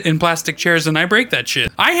I sit in plastic chairs and I break that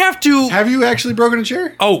shit. I have to... Have you actually broken a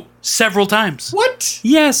chair? Oh, several times. What?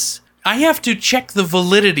 Yes. I have to check the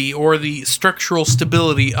validity or the structural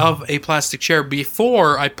stability of a plastic chair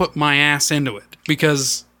before I put my ass into it.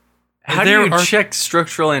 Because How do you check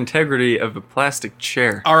structural integrity of a plastic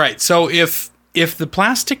chair? All right, so if the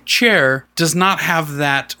plastic chair does not have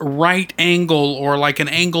that right angle or like an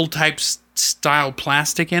angle type style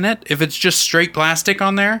plastic in it, if it's just straight plastic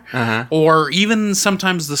on there, or even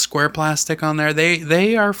sometimes the square plastic on there,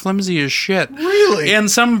 they are flimsy as shit. Really? And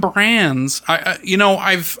some brands,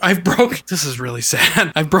 I've broken. This is really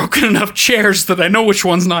sad. I've broken enough chairs that I know which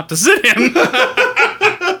ones not to sit in.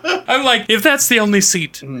 I've I'm like, if that's the only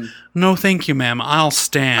seat, no, thank you, ma'am. I'll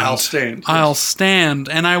stand. I'll stand,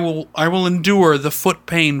 and I will endure the foot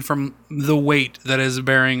pain from the weight that is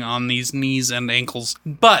bearing on these knees and ankles.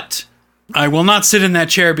 But I will not sit in that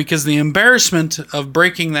chair because the embarrassment of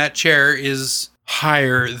breaking that chair is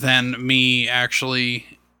higher than me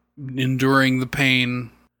actually enduring the pain.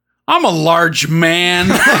 I'm a large man.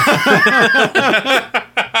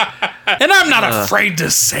 And I'm not afraid to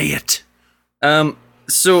say it.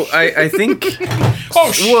 So I think...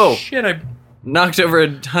 Whoa. Shit, I knocked over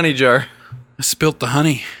a honey jar. spilt the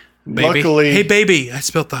honey. Baby. Luckily... Hey, baby, I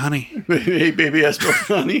spilt the honey. Hey, baby, I spilt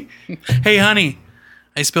the honey. Hey, honey,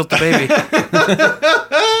 I spilt the baby.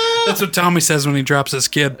 That's what Tommy says when he drops his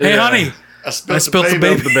kid. Hey, honey, I spilled the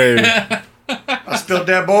baby. I spilled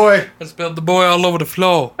that boy. I spilled the boy all over the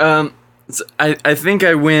floor. So I think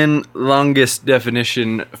I win longest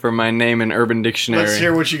definition for my name in Urban Dictionary. Let's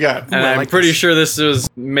hear what you got. And I'm pretty sure this was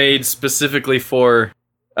made specifically for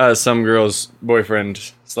some girl's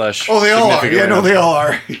boyfriend slash. Oh, they all are. significant Yeah, no, other. they all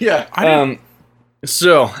are. Yeah.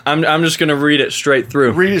 So I'm just gonna read it straight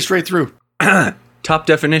through. Read it straight through. Top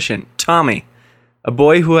definition: Tommy, a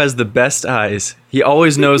boy who has the best eyes. He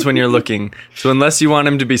always knows when you're looking. So unless you want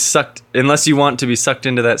to be sucked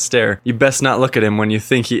into that stare, you best not look at him when you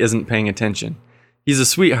think he isn't paying attention. He's a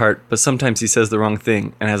sweetheart, but sometimes he says the wrong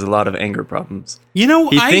thing and has a lot of anger problems. You know,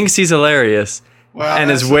 He thinks he's hilarious Wow,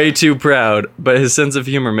 and is that's- way too proud, but his sense of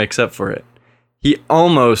humor makes up for it. He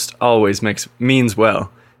almost always means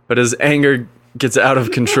well, but his anger gets out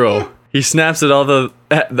of control. He snaps at all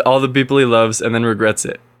the people he loves and then regrets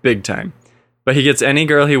it, big time. But he gets any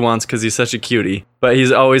girl he wants because he's such a cutie, but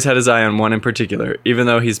he's always had his eye on one in particular, even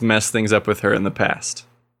though he's messed things up with her in the past.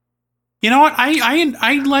 You know what?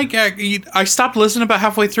 I like. I stopped listening about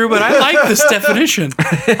halfway through, but I like this definition.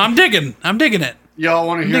 I'm digging it. Y'all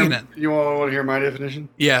want to hear? Digging it. You all want to hear my definition?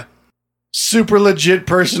 Yeah. Super legit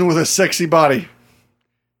person with a sexy body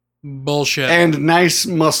Bullshit. and nice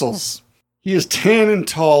muscles. He is tan and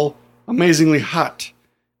tall, amazingly hot,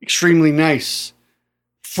 extremely nice,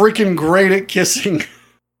 freaking great at kissing.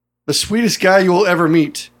 The sweetest guy you will ever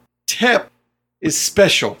meet. Tep is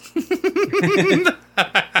special.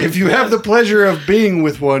 If you have the pleasure of being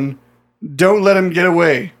with one, don't let him get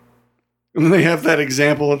away. And then they have that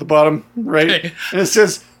example at the bottom, right? Okay. And it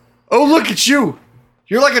says, "Oh, look at you.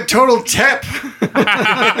 You're like a total Tep."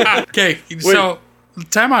 Okay, so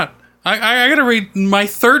time out. I gotta read my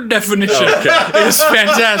third definition. It's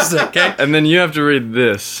fantastic. Okay. And then you have to read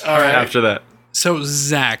this right. after that. So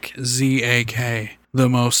Zach, Z-A-K, the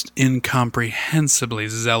most incomprehensibly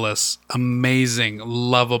zealous, amazing,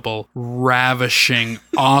 lovable, ravishing,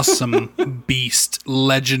 awesome, beast,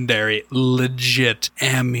 legendary, legit,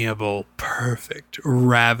 amiable, perfect,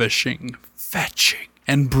 ravishing, fetching,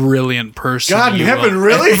 and brilliant person. God in you heaven, will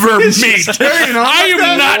really? ever It's meet. just carrying on I like am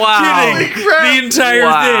that? not Wow. kidding. Holy crap. The entire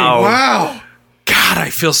Wow. thing. Wow. God, I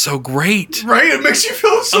feel so great. Right? It makes you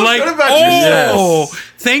feel so Like, good about oh,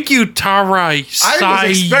 yourself. thank you, Tara. I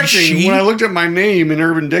was expecting, when I looked at my name in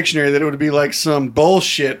Urban Dictionary, that it would be like some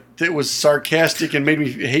bullshit that was sarcastic and made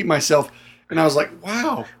me hate myself. And I was like,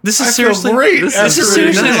 wow. This is I seriously feel great. this after is This is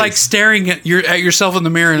reading seriously this. like staring at yourself in the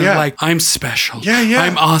mirror and Yeah. like, I'm special. Yeah, yeah.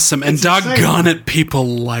 I'm awesome. And It's insane. doggone it, people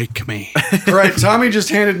like me. All right, Tommy just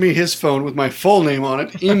handed me his phone with my full name on it,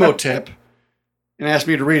 Emotep, and asked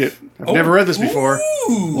me to read it. I've never read this before.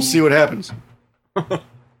 We'll see what happens.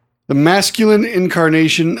 The masculine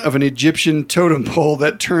incarnation of an Egyptian totem pole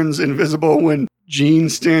that turns invisible when Jean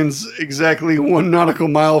stands exactly 1 nautical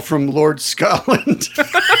mile from Lord Scotland.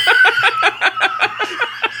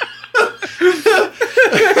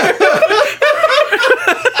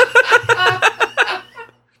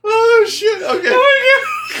 Oh, shit. Okay.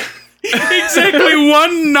 Exactly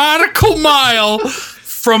 1 nautical mile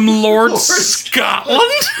from Lord Scotland.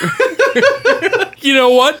 You know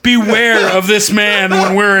what? Beware of this man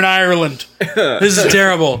when we're in Ireland. This is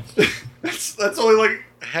terrible. That's only like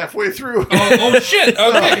halfway through. Oh shit.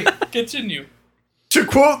 Okay. Continue. To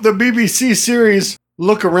quote the BBC series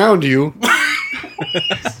Look Around You,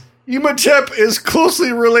 Emotep is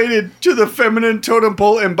closely related to the feminine totem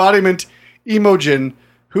pole embodiment Imogen,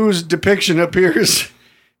 whose depiction appears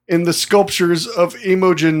in the sculptures of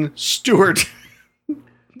Imogen Stewart.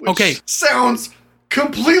 Which Okay. sounds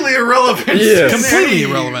completely irrelevant. Yes. Completely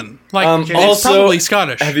irrelevant. Like, it's also, probably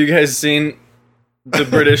Scottish. Have you guys seen the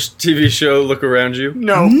British TV show Look Around You?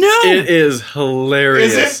 No. No. It is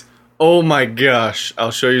hilarious. Is it? Oh my gosh. I'll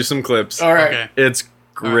show you some clips. All right. Okay. It's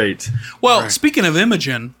great. Well, speaking of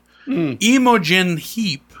Imogen, Imogen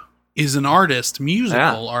Heap is an artist,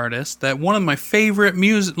 musical artist, that one of my favorite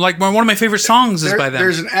one of my favorite songs is by them.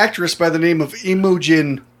 There's an actress by the name of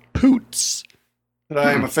Imogen Poots that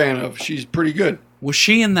I am a fan of. She's pretty good. Was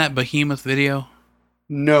she in that Behemoth video?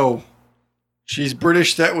 No. She's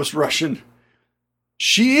British. That was Russian.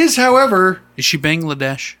 She is, however, Is she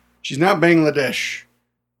Bangladesh? she's not Bangladesh.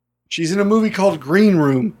 She's in a movie called Green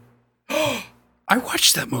Room. I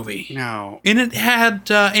watched that movie. No. And it had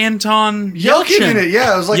Anton Yelkin in it.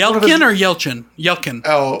 Yeah, it was like one of his- Yelkin or Yelchin? Yelkin.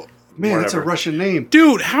 Oh, man, that's a Whatever. Russian name.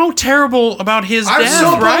 Dude, how terrible about his I'm death,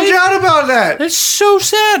 so bummed right? out about that. That's so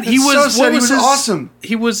sad. He That's was so sad. what He was his- awesome.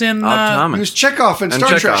 He was in Thomas. He was Chekhov in And Star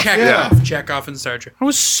Chekhov. Trek. Chekhov. Yeah. Chekhov and Star Trek. I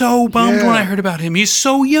was so bummed Yeah. when I heard about him. He's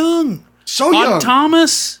so young. So young. Odd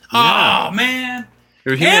Thomas. Oh man.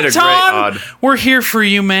 Dude, he made a great Anton, odd. we're here for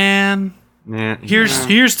you, man. Yeah.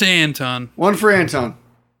 Here's to Anton. One for Anton.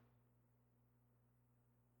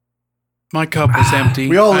 My cup is empty.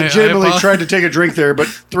 We all I legitimately apo- tried to take a drink there, but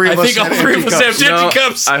three I of us think all had three empty of us have cups. empty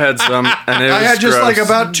cups. I had some, and it was I had just gross. like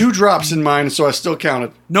about 2 drops in mine, so I still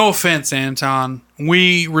counted. No offense, Anton.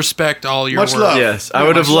 We respect all your Much work. love. Yes, I Yeah,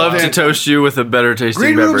 would have much love, loved to Anton. toast you with a better tasting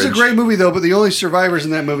Green beverage. Room's a great movie, though, but the only survivors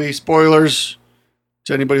in that movie, spoilers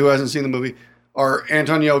to anybody who hasn't seen the movie, are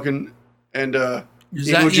Anton Yelkin and Is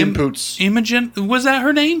that Imogen Poots. Imogen? Was that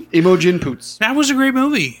her name? Imogen Poots. That was a great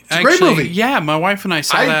movie. a great movie. Yeah, my wife and I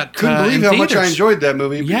saw I that. couldn't believe in how much I theaters. enjoyed that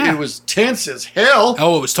movie. Yeah. It was tense as hell.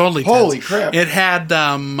 Oh, it was totally Holy tense. crap. It had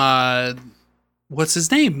what's his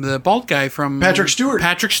name? The bald guy from Patrick Stewart.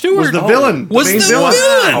 Patrick Stewart Was the villain. Was main the villain.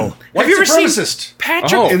 villain? White Have you ever seen supremacist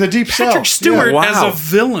Patrick Oh. in the Deep Patrick South. Stewart Yeah. as Wow. a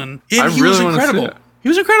villain? I He was really wanna see incredible. it. He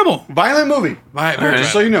was incredible. Violent movie. Very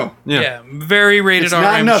Just so you know. Yeah. very rated It's R.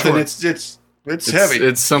 not I'm nothing. sure. It's heavy.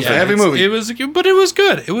 It's something. Yeah, heavy movie. It was, but it was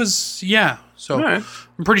good. It was, yeah. So All right.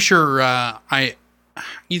 I'm pretty sure I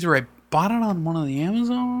bought it on one of the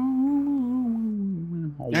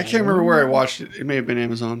Amazon. I can't remember where I watched it. It may have been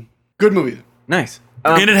Amazon. Good movie. Nice.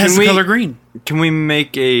 And it has can the we- color green. Can we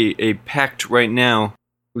make a pact right now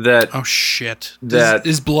that Oh shit! That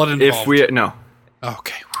is blood involved? if we no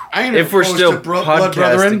Okay. I ain't If we're opposed still to blood podcasting-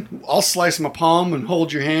 brethren. I'll slice my palm and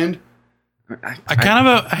hold your hand. I kind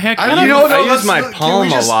of I let's- use my can we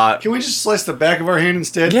palm a lot. Can we just slice the back of our hand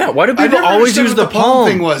instead? Yeah, why do I people never always understood use what the palm?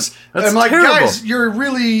 thing was. That's I'm like, terrible. guys, you're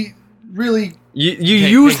really you Hey,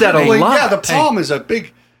 use hey, that a hey, lot. Yeah, the palm is a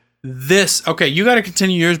big. this. Okay, you got to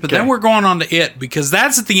continue yours, but then Okay. we're going on to it because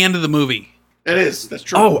that's at the end of the movie. It is. That's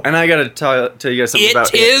true. Oh, and I gotta tell you guys something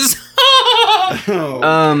about It is.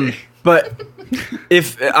 Oh. But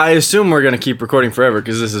if I assume we're gonna keep recording forever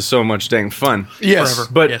because this is so much dang fun. yes.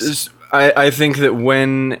 forever. But Yes. I think that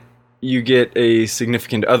when you get a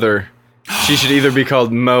significant other, she should either be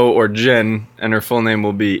called Mo or Jen, and her full name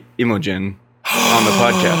will be Imogen on the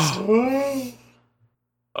podcast.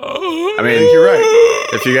 I mean, You're right.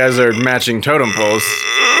 if you guys are matching totem poles,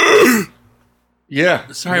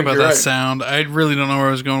 Yeah. Sorry I think about you're that right. sound. I really don't know where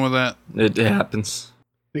I was going with that. it happens.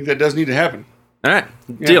 I think that does need to happen. All right,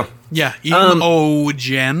 deal. Yeah, Um,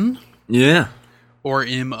 Imogen Yeah, or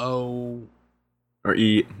M-O or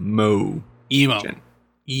Mo. emo Jen.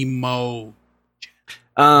 emo.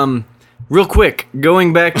 Real quick,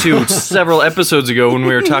 going back to several episodes ago when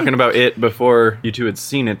we were talking about it before you two had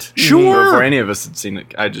seen it. Sure. Or before any of us had seen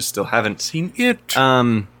it. I just still haven't. Seen it.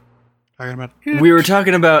 Um, Talking about it. we were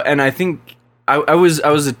talking about, and I think I was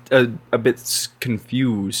a bit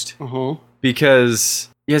confused Uh huh. because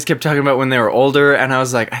you guys kept talking about when they were older, and I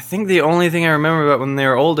was like, I think the only thing I remember about when they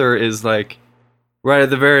were older is like right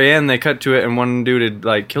at the very end they cut to it and one dude had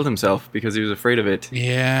like killed himself because he was afraid of it.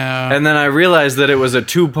 Yeah. And then I realized that it was a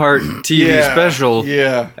 2-part TV Yeah. special.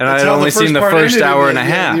 Yeah. And That's I'd how only first seen the part first ended in hour the- and a yeah,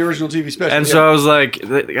 half. The original TV special. And yeah. so I was like,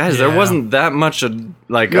 guys, there Yeah. wasn't that much of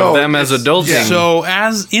No, them as it's- adulting. yeah. So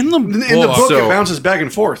as in the book, in the book, So- it bounces back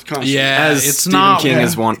and forth constantly. yeah, as it's Stephen not King yeah.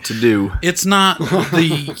 is wont to do. It's not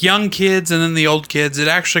the young kids and then the old kids. It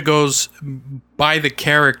actually goes by the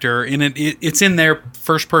character, and it's in their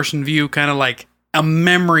first person view, kind of like a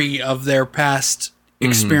memory of their past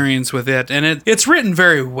experience with it. And it's written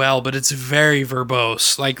very well, but it's very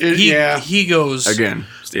verbose. Like Yeah. he goes Again,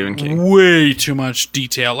 Stephen King. way too much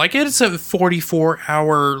detail. Like it's a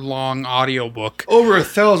 44-hour long audiobook. Over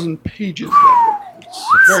 1,000 pages. That book.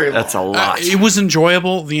 It's very long. That's a lot. It was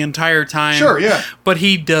enjoyable the entire time. Sure, yeah. But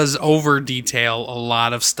he does over detail a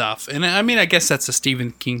lot of stuff. And I mean, I guess that's a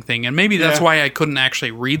Stephen King thing. And maybe that's Yeah. why I couldn't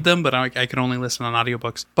actually read them, but I could only listen on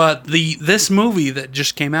audiobooks. But this movie that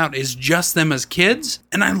just came out is just them as kids.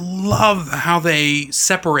 And I love how they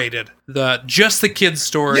separated just the kids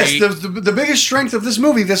story. Yes, the biggest strength of this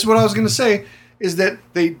movie, this is what I was going to say, is that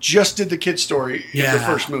they just did the kid story in the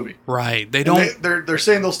first movie. Right. They And don't. they're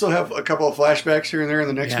saying they'll still have a couple of flashbacks here and there in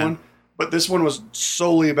the next Yeah. one, but this one was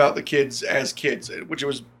solely about the kids as kids, which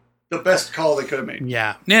was the best call they could have made.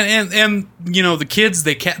 Yeah, and you know the kids,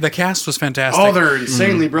 the cast was fantastic. Oh, they're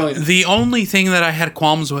insanely brilliant. The only thing that I had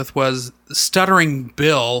qualms with was stuttering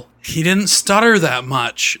Bill. He didn't stutter that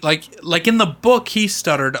much. Like in the book, he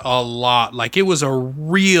stuttered a lot. Like it was a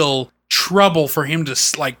real trouble for him to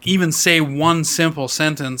like even say one simple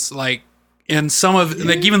sentence. Like, and some of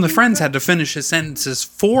like even the friends had to finish his sentences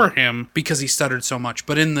for him because he stuttered so much.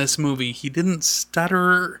 But in this movie, he didn't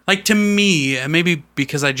stutter. Like to me, and maybe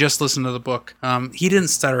because I just listened to the book, he didn't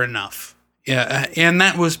stutter enough. Yeah, and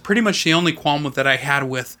that was pretty much the only qualm that I had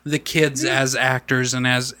with the kids as actors and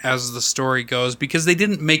as the story goes, because they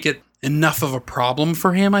didn't make it enough of a problem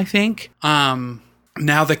for him, I think.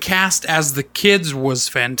 Now, the cast as the kids was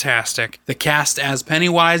fantastic. The cast as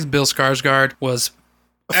Pennywise, Bill Skarsgård, was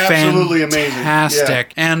absolutely amazing.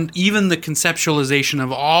 Fantastic. Yeah. And even the conceptualization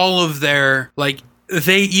of all of their, like,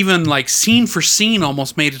 they even, like, scene for scene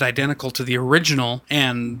almost made it identical to the original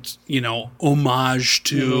and, you know, homage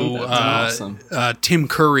to awesome. Tim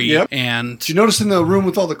Curry. Yep. And did you notice in the room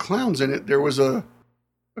with all the clowns in it, there was a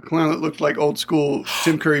clown that looked like old school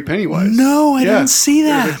Tim Curry Pennywise? No, I didn't see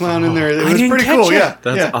that. There was a clown in there. It was didn't pretty catch cool. it. Yeah.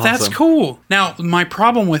 That's awesome. That's cool. Now, my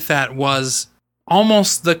problem with that was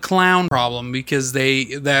almost the clown problem, because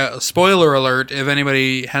the spoiler alert, if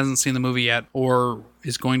anybody hasn't seen the movie yet or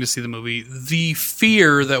is going to see the movie, the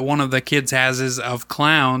fear that one of the kids has is of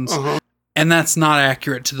clowns. And that's not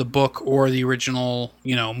accurate to the book or the original,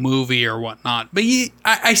 you know, movie or whatnot. But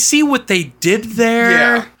I see what they did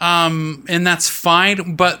there, and that's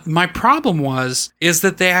fine. But my problem is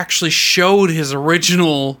that they actually showed his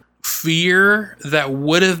original fear that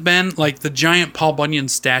would have been, like the giant Paul Bunyan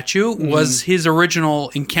statue was his original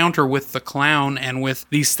encounter with the clown and with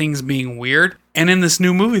these things being weird. And in this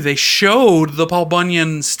new movie, they showed the Paul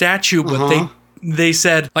Bunyan statue, but they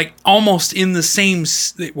said, like, almost in the same,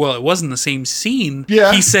 well, it wasn't the same scene.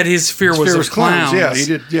 Yeah. He said his fear was of clowns. Yeah, he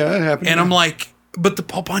did. Yeah, that happened. And I'm like, but the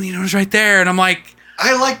Paul Bunyan was right there. And I'm like,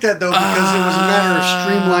 I like that, though, because it was a matter of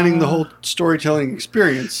streamlining the whole storytelling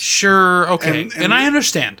experience. Sure, okay. And I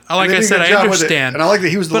understand. Like I said, I understand. And I like that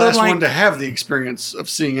he was the last like, one to have the experience of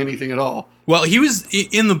seeing anything at all. Well, he was,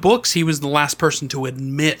 in the books, he was the last person to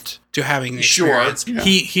admit to having the experience. Sure. Yeah.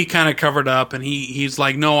 He kind of covered up, and he's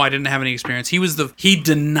like, no, I didn't have any experience. He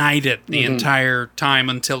denied it the entire time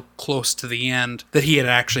until close to the end that he had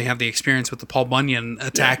actually had the experience with the Paul Bunyan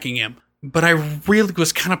attacking him. But I really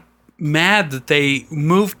was kind of mad that they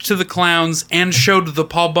moved to the clowns and showed the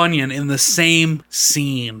Paul Bunyan in the same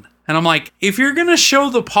scene. And I'm like, if you're going to show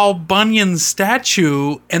the Paul Bunyan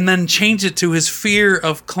statue and then change it to his fear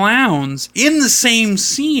of clowns in the same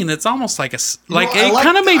scene, it's almost like it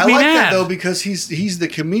kind of made me mad. I like that, though, because he's the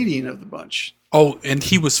comedian of the bunch. Oh, and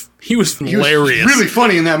he was hilarious. He was really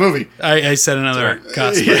funny in that movie. I said another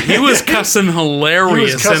cuss, but he was cussing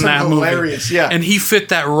hilarious in that movie. Yeah. And he fit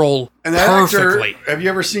that role and that perfectly. Actor, have you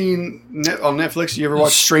ever seen on Netflix? You ever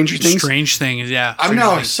watched Stranger Things? Strange Things, yeah. I'm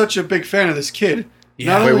now such a big fan of this kid.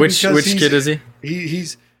 Yeah. Wait, which kid is he?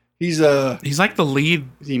 He's like the lead.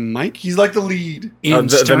 Is he Mike? He's like the lead in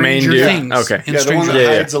the main dude. Things. Okay, yeah, the one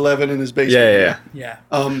that hides 11 in his basement. Yeah.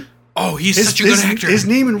 Oh, he's such a good actor. His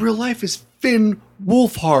name in real life is Finn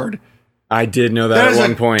Wolfhard. I did know that at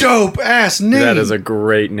one point. Dope ass name. That is a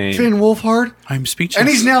great name. Finn Wolfhard. I'm speechless. And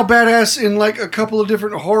he's now badass in like a couple of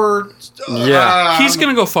different horror. He's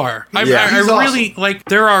gonna go far. I really awesome. like.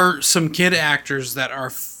 There are some kid actors that are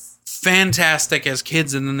fantastic as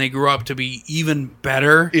kids, and then they grow up to be even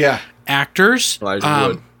better. Actors.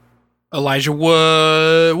 Elijah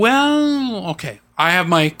Wood. Well, okay. I have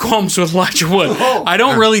my qualms with Elijah Wood. I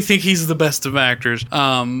don't really think he's the best of actors.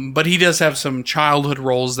 But he does have some childhood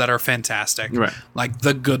roles that are fantastic. Right. Like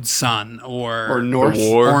The Good Son or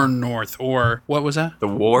North. Or what was that? The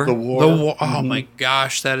War. The War. Oh my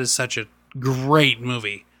gosh, that is such a great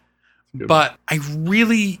movie. But I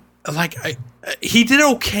really he did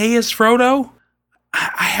okay as Frodo.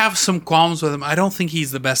 I have some qualms with him. I don't think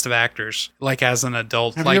he's the best of actors, like as an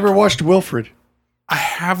adult. Have you ever watched Wilfred? I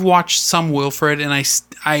have watched some Wilfred, and I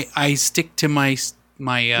stick to my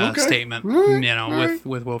statement.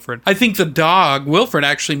 With Wilfred. I think the dog Wilfred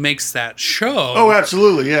actually makes that show. Oh,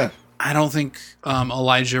 absolutely, yeah. I don't think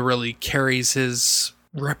Elijah really carries his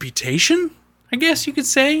reputation, I guess you could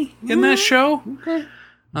say, in that show. Okay.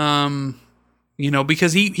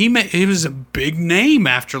 Because he was a big name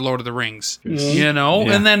after Lord of the Rings,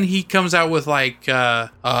 and then he comes out with like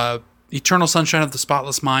Eternal Sunshine of the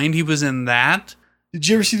Spotless Mind. He was in that. Did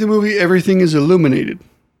you ever see the movie Everything is Illuminated?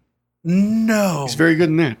 No. He's very good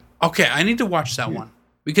in that. Okay, I need to watch that one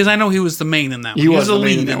because I know he was the main in that one. He was the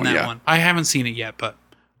lead in that one. I haven't seen it yet, but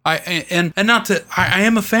And not to I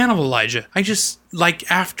am a fan of Elijah. I just like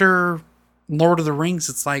after Lord of the Rings,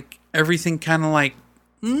 it's like everything kind of like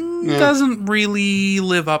doesn't really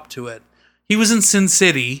live up to it. He was in Sin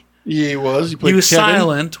City. Yeah, he was. He played was Kevin.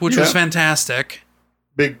 silent, which was fantastic.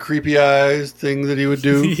 Big creepy eyes thing that he would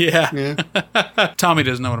do. Yeah. Tommy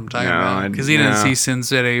doesn't know what I'm talking about because he didn't see Sin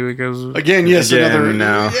City. Because Again, another.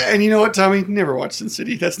 no. Yeah, and you know what, Tommy? Never watched Sin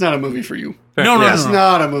City. That's not a movie for you. no, That's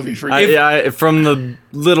not a movie for you. From the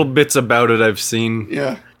little bits about it I've seen.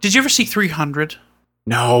 Yeah. Did you ever see 300?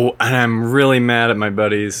 No, and I'm really mad at my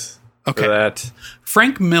buddies for that.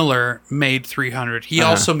 Frank Miller made 300. He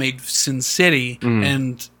also made Sin City,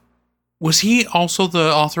 and was he also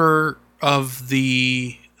the author of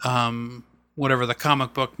the whatever the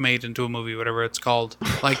comic book made into a movie, whatever it's called?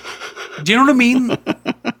 Like, do you know what I mean?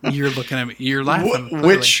 You're looking at me. You're laughing.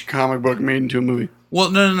 Which comic book made into a movie? Well,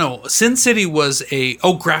 no. Sin City was a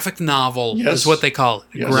graphic novel is what they call it.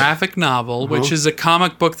 Yes. Graphic novel, which is a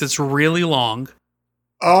comic book that's really long.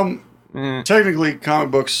 Technically,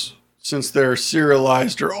 comic books, since they're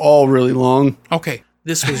serialized, are all really long. Okay.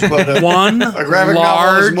 This was But one a graphic novel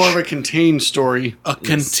large, is more of a contained story. a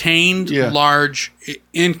contained, large,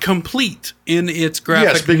 incomplete in its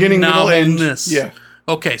graphic Yes, beginning, middle, end. novelness. Yeah.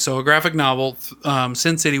 Okay, so a graphic novel.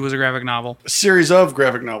 Sin City was a graphic novel. A series of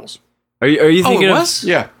graphic novels. Are you thinking it of? was?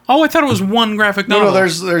 Yeah. Oh, I thought it was one graphic novel. No,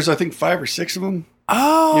 there's I think 5 or 6 of them.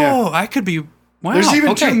 Oh, I could be. Wow. There's even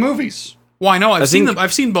okay. 2 movies. Well, I know. I've seen think- them.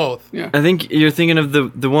 I've seen both. Yeah. I think you're thinking of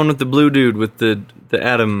the one with the blue dude with the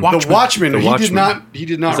Atom. Watchmen. The Watchmen. The He Watchmen.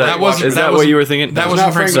 did not Is write that, wasn't- is that that what wasn't- you were thinking? that It was wasn't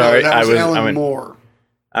not Frank Frank Miller. Sorry, That was I Alan went- Moore.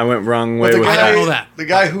 I went wrong But way the with I guy, didn't that. know that. the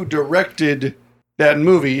guy who directed that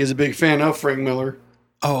movie is a big fan of Frank Miller,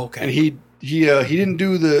 Oh, okay. and he didn't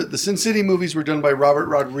do the Sin City movies were done by Robert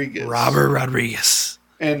Rodriguez. Robert Rodriguez,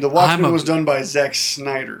 And the Watchmen was done by Zack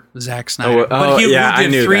Snyder. Zack Snyder. Oh, but he yeah, I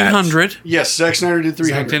did knew that. 300. Yes, Zack Snyder did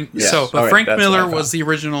 300. Yes. So, but All right, Frank that's Miller what I was the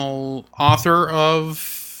original author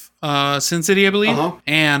of Sin City, I believe,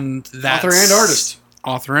 and that's Author and artist.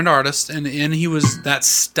 Author and artist, and he was that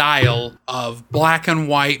style of black and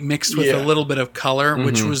white mixed with a little bit of color,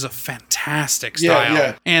 which was a fantastic style.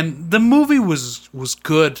 Yeah. And the movie was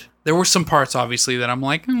good. There were some parts, obviously, that I'm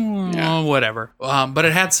like, whatever. But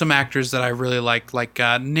it had some actors that I really liked, like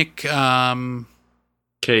Nick.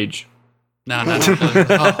 Cage. No.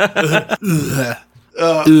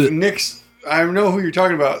 Nick's. I know who you're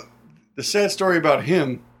talking about. The sad story about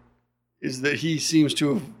him is that he seems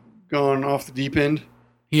to have gone off the deep end.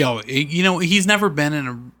 He's never been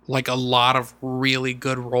in a lot of really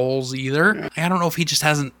good roles either. Yeah. I don't know if he just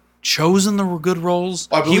hasn't chosen the good roles.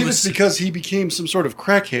 I believe it's because he became some sort of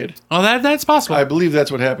crackhead. Oh, that's possible. I believe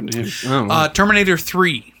that's what happened to him. Oh, wow. Terminator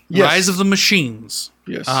 3, Yes. Rise of the Machines.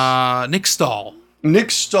 Yes. Nick Stahl.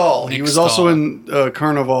 Nick Stahl. He Nick was Stahl. also in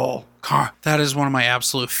Carnival. That is one of my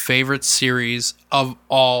absolute favorite series of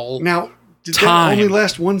all Now, did time. that only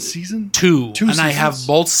last one season? two. Two And I have seasons?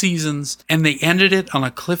 both seasons, and they ended it on a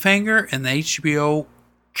cliffhanger, and the HBO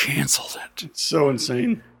canceled it. It's so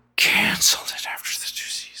insane. Canceled it after the 2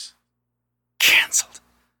 seasons. Canceled.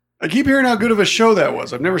 I keep hearing how good of a show that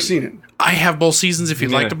was. I've never seen it. I have both seasons if you'd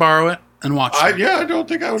like to borrow it and watch it. I don't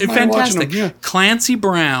think I would mind Fantastic. watching them. Clancy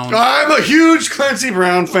Brown. Yeah. I'm a huge Clancy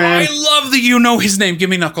Brown fan. I love that you know his name. Give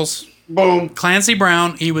me Knuckles. Boom. Clancy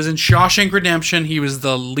Brown. He was in Shawshank Redemption. He was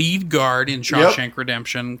the lead guard in Shawshank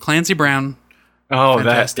Redemption. Clancy Brown. Oh,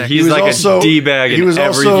 Fantastic. he's like a D-bag in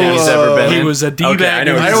everything he's ever been in. He was a D-bag. Okay, I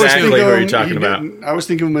know in I always exactly think who of you're him- talking he about. didn't- I always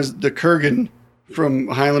think of him as the Kurgan from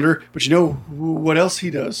Highlander. But you know what else he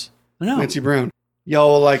does? No. Clancy Brown.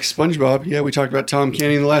 Y'all like SpongeBob. Yeah, we talked about Tom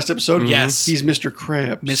Kenny in the last episode. Yes. He's Mr.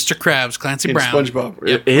 Krabs. Mr. Krabs. Clancy in Brown. SpongeBob.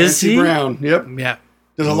 Is Clancy he? Brown. Yep. Yeah.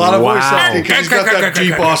 There's a lot of voice Wow. acting because he's got that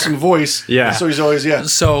deep, awesome voice. Yeah. So he's always,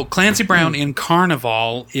 So Clancy Brown in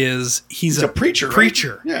Carnival he's a preacher. Right?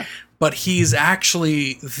 Preacher. Yeah. But he's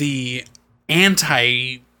actually the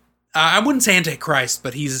I wouldn't say antichrist,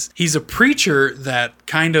 but he's a preacher that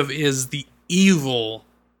kind of is the evil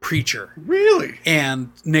preacher. Really? And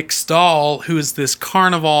Nick Stahl, who is this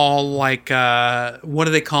carnival, like, what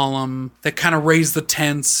do they call them? That kind of raise the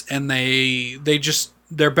tents, and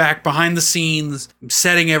they're back behind the scenes,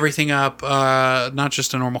 setting everything up. Not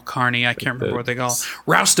just a normal carny. I can't remember what they call it.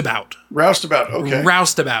 Roustabout. Okay.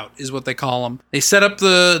 Roustabout is what they call them. They set up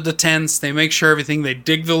the tents. They make sure everything. They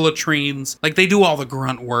dig the latrines. Like, they do all the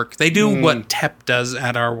grunt work. They do what Tep does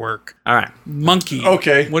at our work. All right. Monkey.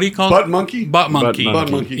 Okay. What do you call it? Butt monkey? Butt monkey.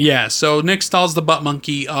 Butt monkey. Yeah, so Nick Stahl's the butt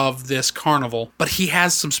monkey of this carnival, but he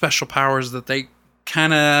has some special powers that they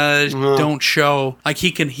kind of don't show. Like,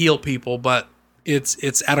 he can heal people, but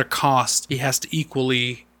it's at a cost. He has to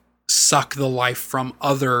equally suck the life from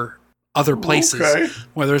other places, Okay.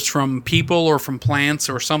 whether it's from people or from plants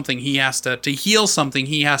or something. He has to heal something.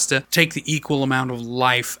 He has to take the equal amount of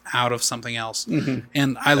life out of something else. Mm-hmm.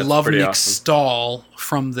 And I love pretty Nick awesome. Stahl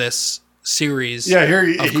from this series. Yeah, here of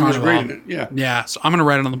he was Carnival. rating it. Yeah. Yeah, so I'm gonna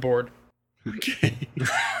write it on the board. Okay.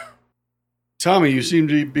 Tommy, you seem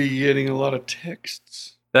to be getting a lot of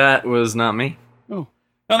texts. That was not me. Oh.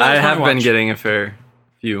 Oh, that I was fun have to been watch. getting a fair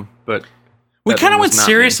few, but We that kind of one went was not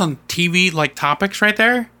serious me. on TV like topics right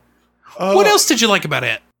there. What else did you like about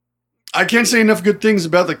it? I can't say enough good things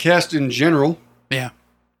about the cast in general. Yeah.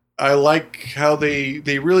 I like how they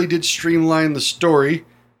really did streamline the story.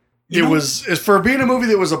 You It know- was, as for being a movie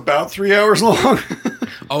that was about 3 hours long,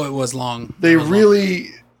 Oh, it was long. they It was long.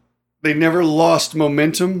 really, they never lost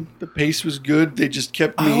momentum. The pace was good. They just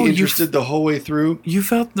kept me Oh, you interested the whole way through. You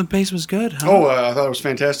felt the pace was good, huh? Oh, I thought it was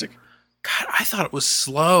fantastic. God, I thought it was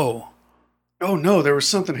slow. Oh no, there was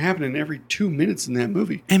something happening every 2 minutes in that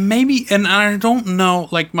movie. And maybe, and I don't know,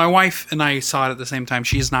 like my wife and I saw it at the same time.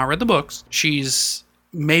 She has not read the books. She's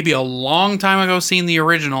maybe a long time ago seen the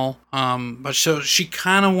original, but so she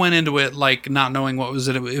kind of went into it like not knowing what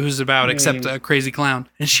it was about, except a crazy clown.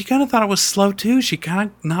 And she kind of thought it was slow too. She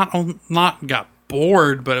kind of not got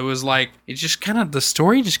bored, but it was like it just kind of the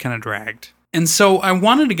story just kind of dragged. And so I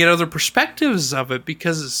wanted to get other perspectives of it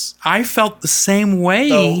because I felt the same way.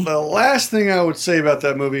 The last thing I would say about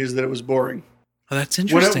that movie is that it was boring. Oh, that's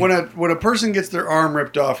interesting. When a person gets their arm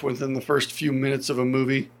ripped off within the first few minutes of a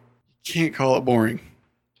movie, you can't call it boring.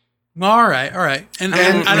 All right. And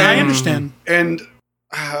I understand. And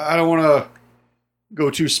I don't want to go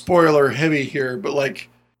too spoiler heavy here, but like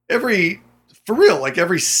every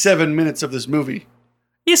 7 minutes of this movie,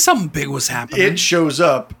 Yeah, something big was happening. it shows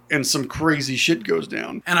up and some crazy shit goes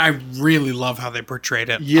down. And I really love how they portrayed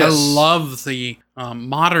it. Yes. I love the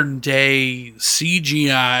modern day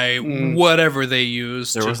CGI, whatever they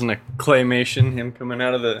used. There to- wasn't a claymation, him coming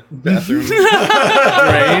out of the bathroom drain.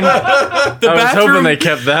 the I was hoping bathroom- they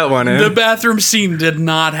kept that one in. The bathroom scene did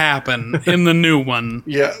not happen in the new one.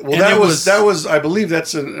 Yeah, well, And that it was I believe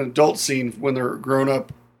that's an adult scene when they're grown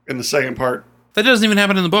up in the second part. That doesn't even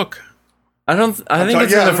happen in the book. I think talking-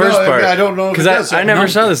 it's yeah, in the first no, part. I don't know if it because does. I never No.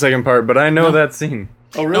 saw the second part, but I know that scene.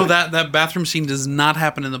 Oh, really? No, that bathroom scene does not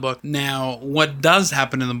happen in the book. Now, what does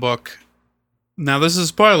happen in the book? Now, this is a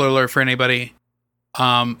spoiler alert for anybody.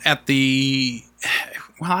 Well,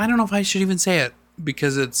 I don't know if I should even say it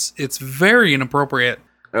because it's very inappropriate.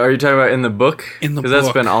 Are you talking about in the book? In the Because that's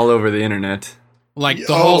book. been all over the internet. Like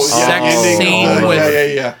the whole sex ending of scene the-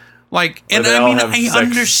 with yeah. like, Where and they I all mean, have I sex.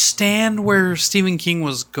 understand where Stephen King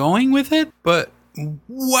was going with it, but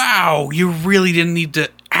wow, you really didn't need to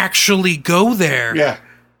actually go there. Yeah.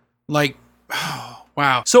 Like, oh,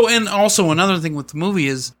 wow. So, and also another thing with the movie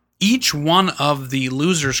is each one of the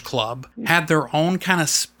Losers Club had their own kind of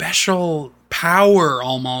special power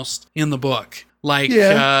almost in the book. Like,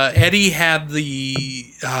 Yeah. Eddie had the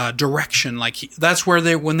direction. Like, that's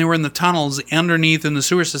where when they were in the tunnels underneath in the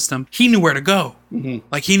sewer system, he knew where to go. Mm-hmm.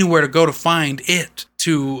 Like, he knew where to go to find it,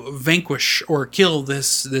 to vanquish or kill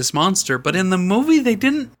this monster. But in the movie, they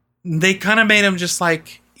didn't. They kind of made him just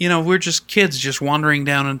like, we're just kids just wandering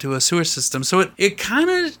down into a sewer system. So it kind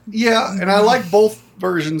of Yeah, and I like both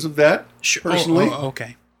versions of that, personally.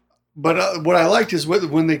 okay. But what I liked is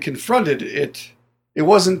when they confronted it, it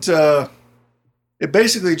wasn't. It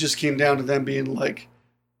basically just came down to them being like,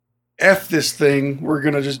 "F this thing, we're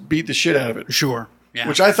gonna just beat the shit out of it," Sure. Yeah.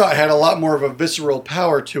 which I thought had a lot more of a visceral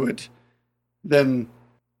power to it than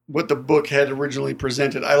what the book had originally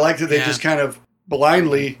presented. I liked that they Yeah. just kind of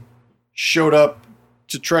blindly showed up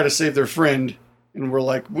to try to save their friend, and we're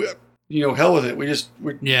like, hell with it. We're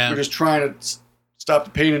just trying to stop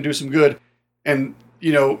the pain and do some good, and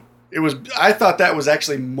I thought that was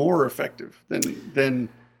actually more effective than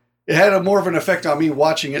it had a more of an effect on me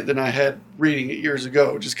watching it than I had reading it years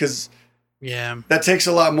ago, just because yeah. that takes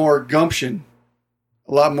a lot more gumption,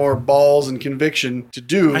 a lot more balls and conviction to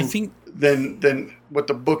do I think than what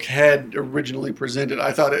the book had originally presented.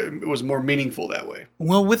 I thought it was more meaningful that way.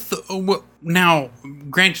 well with now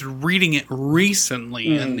granted reading it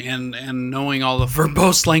recently and knowing all the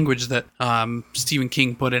verbose language that Stephen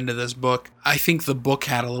King put into this book, I think the book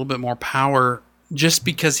had a little bit more power just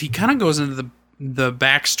because he kind of goes into the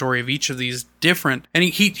backstory of each of these different, and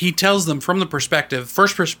he tells them from the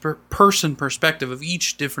person perspective of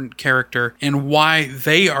each different character and why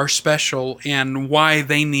they are special and why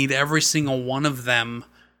they need every single one of them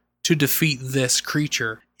to defeat this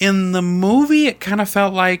creature. In the movie, it kind of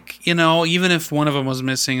felt like, even if one of them was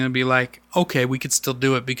missing, it'd be like, okay, we could still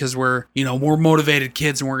do it because we're motivated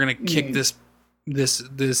kids and we're gonna kick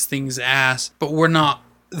this thing's ass, but we're not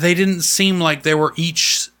they didn't seem like they were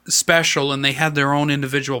each special and they had their own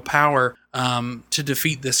individual power to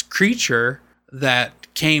defeat this creature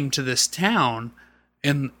that came to this town.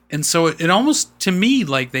 And so it almost, to me,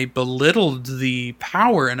 like they belittled the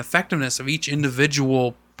power and effectiveness of each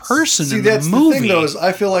individual person in the movie. See, that's the thing, though, is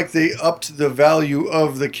I feel like they upped the value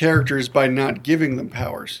of the characters by not giving them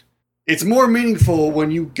powers. It's more meaningful when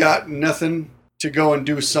you got nothing to go and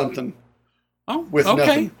do something. With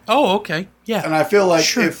nothing. Oh, okay. Yeah. And I feel like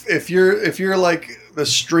Sure. if you're like the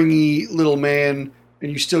stringy little man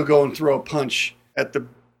and you still go and throw a punch at the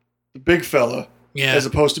big fella, Yeah. as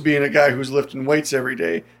opposed to being a guy who's lifting weights every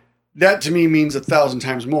day, that to me means 1,000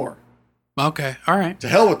 times more. Okay. All right. To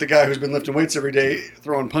hell with the guy who's been lifting weights every day,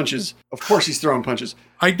 throwing punches. Of course he's throwing punches.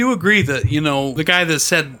 I do agree that, the guy that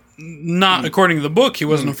said, not according to the book, he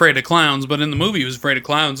wasn't afraid of clowns, but in the movie he was afraid of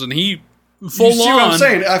clowns, and he full You see what I'm on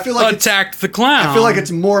saying? I feel like attacked the clown. I feel like it's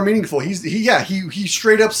more meaningful. He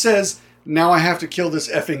straight up says, "Now I have to kill this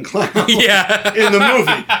effing clown." Yeah. in the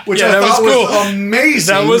movie, which Yeah, I that thought was was cool.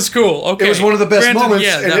 amazing. That was cool. Okay. It was one of the best Granted, moments,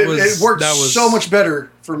 yeah, and that it worked that was so much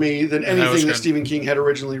better for me than was anything that good. Stephen King had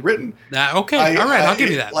originally written. Okay. All right. I'll give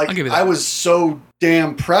you that. Like, I'll give you that. I was so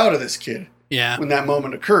damn proud of this kid yeah. when that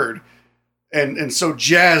moment occurred, and so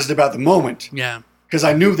jazzed about the moment Yeah. because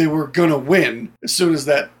I knew they were gonna win as soon as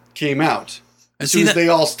that came out. And As see soon as that- they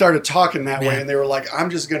all started talking that Yeah. way, and they were like, "I'm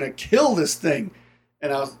just gonna kill this thing,"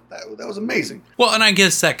 and that was amazing. Well, and I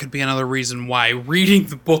guess that could be another reason why reading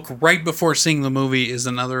the book right before seeing the movie is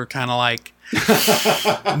another kind of like,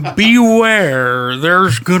 beware,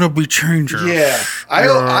 there's gonna be changes. Yeah, I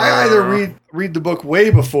either read the book way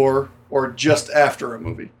before or just after a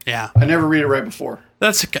movie. Yeah. I never read it right before.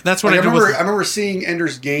 That's what Like, I I do remember with. I remember seeing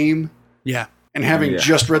Ender's Game Yeah. and having Yeah.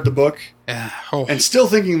 just read the book Yeah. Oh. and still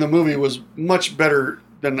thinking the movie was much better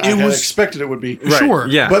than I had was- expected it would be. Right, Sure.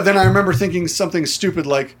 Yeah. But then I remember thinking something stupid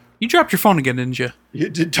like, You dropped your phone again, didn't you?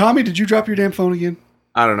 Tommy, did you drop your damn phone again?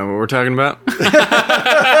 I don't know what we're talking about.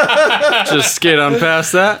 Just skate on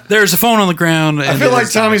past that There's a phone on the ground. I feel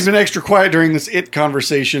like Tommy's been extra quiet during this It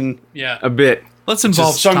conversation. Yeah. a bit. Let's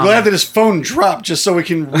involve So I'm Tommy. glad that his phone dropped just so we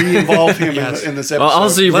can re-involve him Yes. in this episode. Well,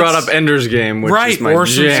 also you brought Let's- up Ender's Game, which Right, is my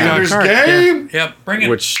Orson jam. Scott Ender's Card. Game? Yeah. Yep. Bring it.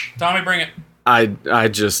 Which Tommy, bring it. I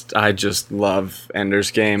just love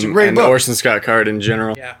Ender's Game a great and book. Orson Scott Card in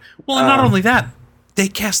general. Yeah. Well, and not only that, they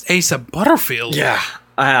cast Asa Butterfield. Yeah,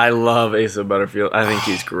 I love Asa Butterfield. I think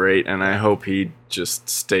he's great, and I hope he just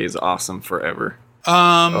stays awesome forever. He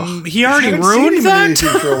I already haven't seen him ruined in that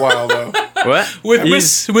anything for a while, though. What? with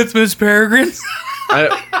He's- Miss Peregrine.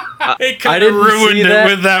 I, They I kind of didn't ruined see it that.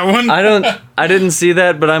 with that one. I didn't see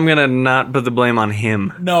that, but I'm gonna not put the blame on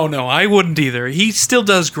him. No, I wouldn't either. He still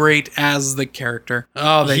does great as the character.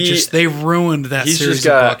 Oh, they ruined that He's series just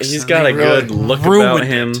got of books. he's got a really good look about ruined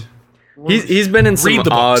him. it. He's been in some Read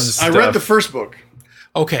the odd books. stuff. I read the first book.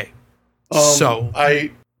 Okay. Um, So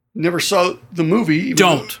I never saw the movie. even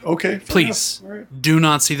Don't. though- Okay. fair please enough. All right. do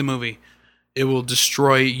not see the movie. It will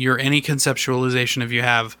destroy your any conceptualization if you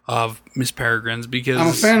have of Miss Peregrine's because I'm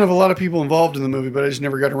a fan of a lot of people involved in the movie, but I just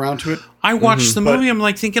never got around to it. I watched the But- movie. I'm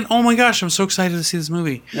like thinking, oh my gosh, I'm so excited to see this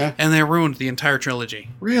movie. Yeah. And they ruined the entire trilogy.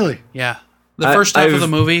 Really? Yeah. The first half of I've- the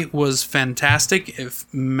movie was fantastic. It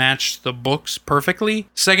matched the books perfectly.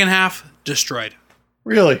 Second half, destroyed.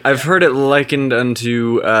 Really? I've heard it likened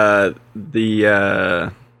unto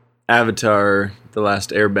the Avatar: The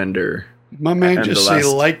Last Airbender. My man And just the say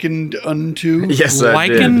last- likened unto. Yes, I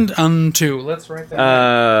did. Likened unto. Let's write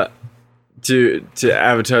that. To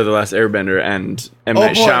Avatar: The Last Airbender and M. Oh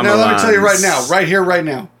Night boy! Now let me tell you right Shyamalan's now, right here, right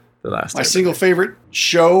now, The Last my Airbender. single favorite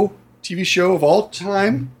TV show of all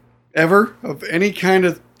time, ever, of any kind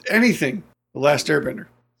of anything, The Last Airbender.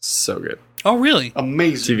 So good. Oh, really?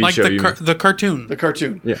 Amazing. TV Like show, the you mean. the cartoon. The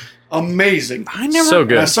cartoon. Yeah. Amazing. I never. So And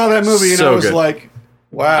good. I saw that movie and So I was good. like,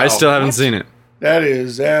 wow. I still haven't seen it. That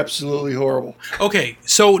is absolutely horrible. Okay,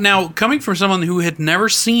 so now coming from someone who had never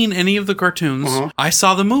seen any of the cartoons, Uh-huh. I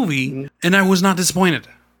saw the movie and I was not disappointed.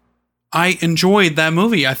 I enjoyed that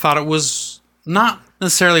movie. I thought it was not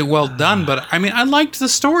necessarily well done, but I mean, I liked the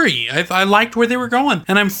story. I liked where they were going,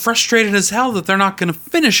 and I'm frustrated as hell that they're not going to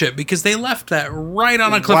finish it because they left that right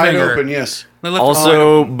on a cliffhanger. Wide open, yes. They left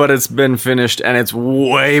Also, but it's been finished and it's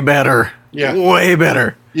way better. Yeah. Way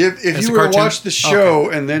better. If As you a were to cartoon? watch the show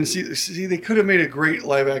and then see, they could have made a great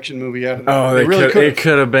live action movie out of that. Oh, they really it could.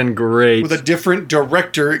 could have been great. With a different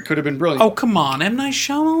director, it could have been brilliant. Oh, come on, M. Night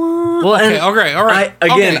Shyamalan. Well, okay, and okay, all right.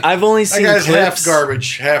 Again, okay. I've only that seen guy's clips. half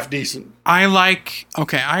garbage, half decent. I like.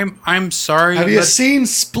 Okay, I'm sorry. Have you but seen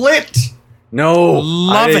Split? No,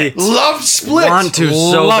 Love it. Love Split. Want to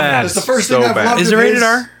so Love it. bad. That's the first so thing I've bad. loved. Is it rated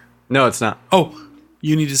R? No, it's not. Oh,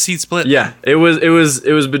 You need to seat split. Yeah, it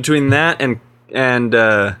was between that and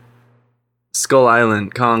Skull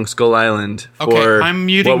Island, Kong Skull Island. Okay, For I'm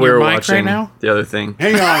muting what we your were mic watching, right now. The other thing.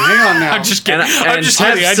 Hang on now. I'm just kidding. And, I'm just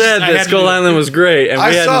Tess kidding. said I had that to Skull do it. Island was great, and we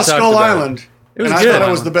I hadn't saw talked Skull about Island. it. It was and good. I thought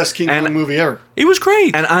it was the best King Kong movie ever. It was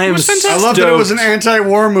great. And I am It was fantastic. I loved that it was an stoked.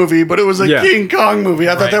 anti-war movie, but it was a Yeah. King Kong movie.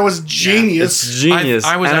 I thought Right. that was genius. It's genius.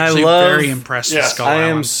 I was and actually I love, very impressed with Yes, Skull I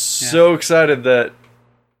Island. am so excited that,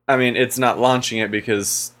 I mean, it's not launching it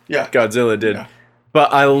because Yeah. Godzilla did, Yeah.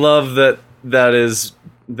 but I love that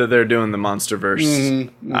they're doing the MonsterVerse.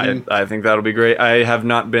 I think that'll be great. I have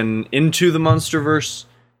not been into the MonsterVerse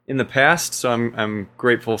in the past, so I'm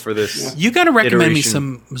grateful for this. You got to recommend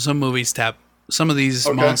iteration. me some movies, Tap. Some of these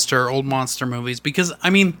Okay. old monster movies, because I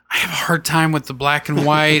mean, I have a hard time with the black and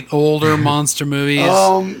white older monster movies.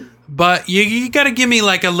 But you got to give me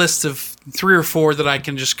like a list of 3 or 4 that I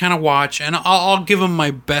can just kind of watch, and I'll give them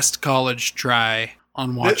my best college try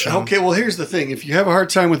on watching. Okay, well, here's the thing. If you have a hard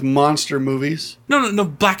time with monster movies, No,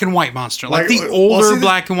 black and white monster, like the Well, older see,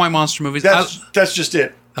 black and white monster movies. that's just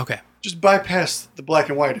it. Okay. Just bypass the black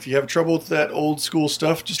and white. If you have trouble with that old school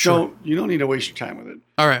stuff, just you don't need to waste your time with it.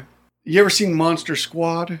 All right. You ever seen Monster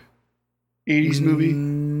Squad? 80s movie?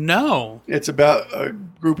 No. It's about a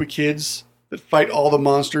group of kids that fight all the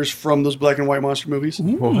monsters from those black and white monster movies.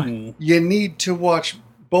 Ooh. You need to watch,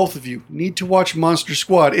 both of you, need to watch Monster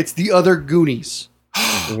Squad. It's the other Goonies.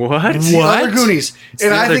 What? It's the What? other Goonies.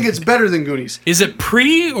 And the I other- think it's better than Goonies. Is it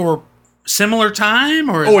pre or similar time,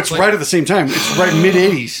 or? Oh, it's right at the same time. It's right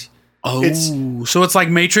mid-80s. Oh, it's- so it's like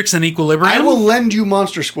Matrix and Equilibrium. I will lend you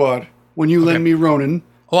Monster Squad when you lend me Ronin.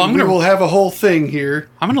 Well, I'm we gonna- will have a whole thing here.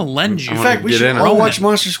 I'm gonna lend you. In wanna fact, we get should in all on watch it.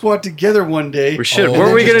 Monster Squad together one day. We should. Oh.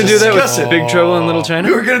 Weren't we And then going to do just that discuss with it. Big Trouble in Little China?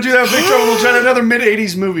 We were going to do that with Big Trouble in Little China, another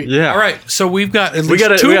mid-80s movie. Yeah. All right, so we've got at least We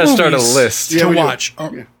gotta two start a movies list. Yeah, to we do. watch. Oh,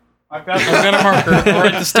 Yeah. I've got a marker. I'll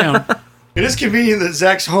write this down. It is convenient that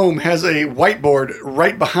Zach's home has a whiteboard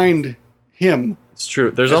right behind him. It's true.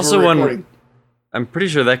 There's as also we're one. recording. I'm pretty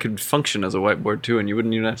sure that could function as a whiteboard too, and you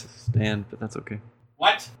wouldn't even have to stand, but that's okay.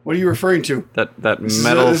 What? What are you referring to? That This is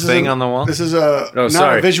metal this is thing on the wall. This is a Oh, not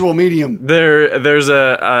sorry. a visual medium. There's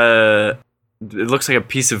a it looks like a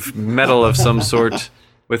piece of metal of some sort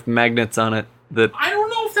with magnets on it. That I don't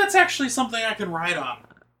know if that's actually something I can write on.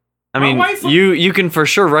 I My mean, wife- you can for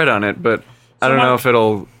sure write on it, but I don't know if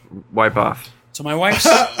it'll wipe off. So my wife's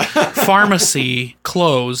pharmacy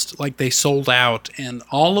closed, like they sold out, and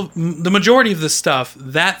all of the majority of the stuff,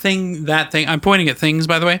 that thing, I'm pointing at things,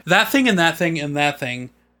 by the way, that thing and that thing and that thing,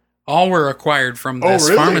 all were acquired from this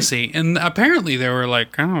really? pharmacy, and apparently they were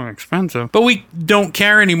like kind of expensive. But we don't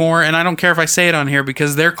care anymore, and I don't care if I say it on here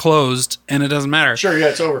because they're closed, and it doesn't matter. Sure, yeah,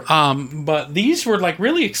 it's over. But these were like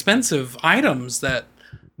really expensive items that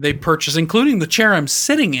they purchased, including the chair I'm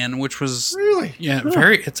sitting in, which was Really? yeah,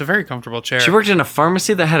 it's a very comfortable chair. She worked in a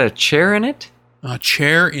pharmacy that had a chair in it. A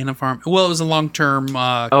chair in a farm. Well, it was a long-term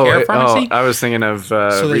care pharmacy. I was thinking of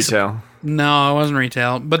they retail. No, it wasn't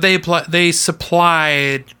retail, but they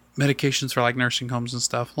supplied medications for like nursing homes and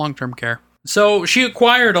stuff, long-term care. So she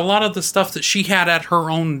acquired a lot of the stuff that she had at her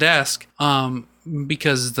own desk,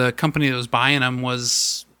 because the company that was buying them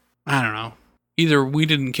was, I don't know, either we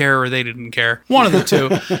didn't care or they didn't care, one of the two.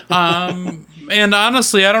 And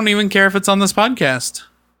honestly, I don't even care if it's on this podcast.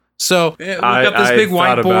 So we've got this I big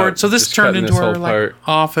thought whiteboard. about So this just turned cutting into this our whole like part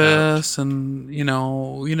office, and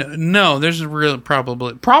no, there's really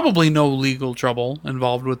probably no legal trouble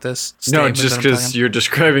involved with this. No, statement just that I'm because talking- you're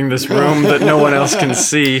describing this room that no one else can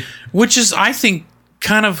see. which is, I think,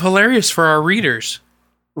 kind of hilarious for our readers.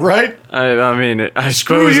 Right? I mean, I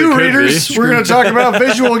Screw suppose you, it could readers. be. We're going to talk about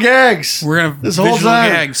visual gags. We're gonna This whole visual time.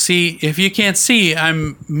 gag. See, if you can't see,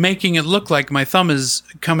 I'm making it look like my thumb is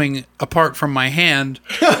coming apart from my hand.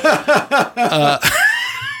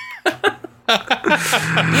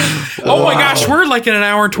 Oh my gosh, we're like in an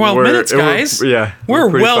hour and 12 minutes, guys. We're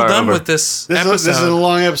pretty well far done over. with this This episode. is a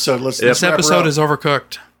long episode. Let's This wrap her episode up. is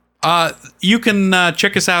overcooked. You can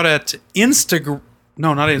check us out at Instagram.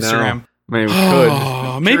 No, not Instagram. I mean, we could.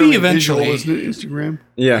 Oh, maybe Purely eventually. visual, isn't it? Instagram.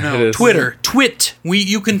 Yeah, it No, is. Twitter.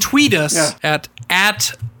 You can tweet us Yeah.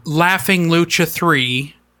 at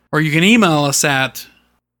laughinglucha3, or you can email us at,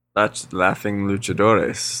 That's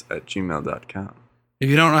laughingluchadores@gmail.com. if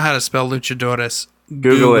you don't know how to spell luchadores,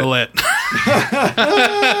 Google Google it.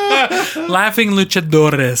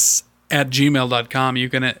 laughingluchadores at gmail.com. You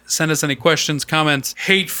can send us any questions, comments,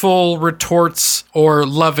 hateful retorts, or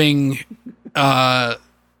loving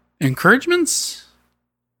encouragements.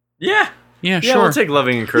 Yeah. Yeah, Yeah, sure. we'll take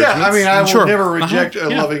loving Yeah, encouragement. I mean, I will Sure. never reject a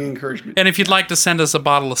Yeah. loving encouragement. And if you'd like to send us a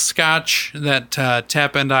bottle of scotch that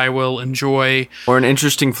Tep and I will enjoy, or an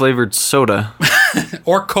interesting flavored soda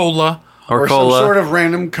or cola, or Or cola. some sort of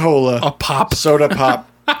random cola. a pop. Soda pop.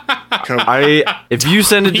 Coke. If you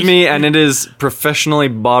send it to me and it is professionally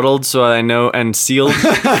bottled, so I know and sealed,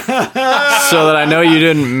 so that I know you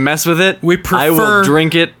didn't mess with it, We I will prefer-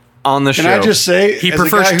 drink it on the show. Can I just say, He as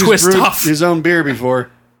prefers a guy who's twist brewed off. his own beer before,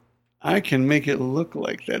 I can make it look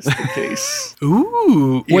like that's the case,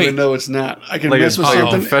 Ooh, even wait. though it's not. I can like mess with a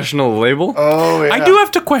something. professional label? Oh, yeah. I do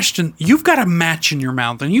have to question. You've got a match in your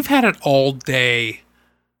mouth, and you've had it all day.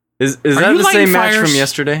 Is Are that you the lighting same match fires? from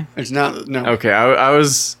yesterday? It's not. No. Okay, I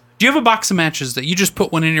was. Do you have a box of matches that you just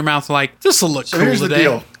put one in your mouth like, this'll look So cool here's today? the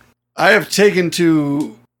deal. I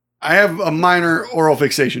have a minor oral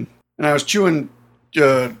fixation, and I was chewing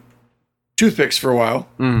toothpicks for a while.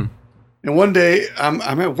 Mm. And one day, I'm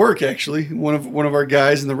at work actually. One of our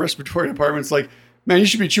guys in the respiratory department's like, "Man, you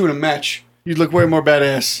should be chewing a match. You'd look way more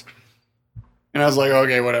badass." And I was like,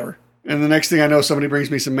 "Okay, whatever." And the next thing I know, somebody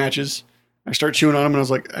brings me some matches. I start chewing on them, and I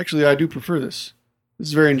was like, "Actually, I do prefer this. This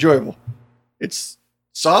is very enjoyable. It's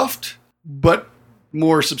soft, but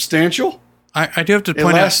more substantial. I do have to It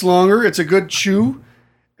point out. lasts longer. It's a good chew."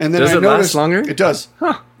 And then Does I it last noticed longer? It does.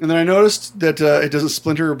 Huh. And then I noticed that it doesn't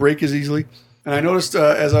splinter or break as easily. And I noticed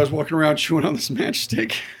as I was walking around chewing on this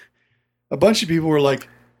matchstick, a bunch of people were like,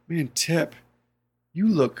 "Man, Tep, you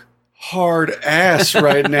look hard ass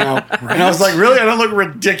right now." And I was like, "Really? I don't look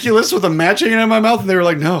ridiculous with a match hanging out of my mouth?" And they were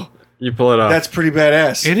like, "No, You pull it off. that's pretty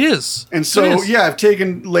badass." It is. And It so, is. yeah, I've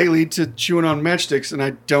taken lately to chewing on matchsticks, and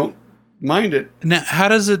I don't mind it. Now, how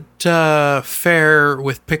does it fare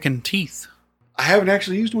with picking teeth? I haven't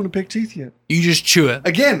actually used one to pick teeth yet. You just chew it.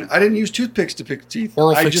 Again, I didn't use toothpicks to pick teeth.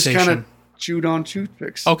 Oral I just fixation. kind of chewed on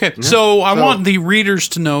toothpicks. Okay, so I So- want the readers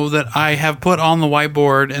to know that I have put on the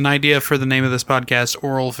whiteboard an idea for the name of this podcast,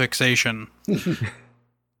 Oral Fixation,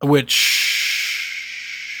 which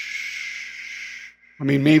I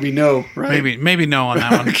mean, maybe no, right? maybe no on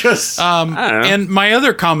that one. Because I don't know. And my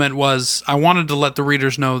other comment was I wanted to let the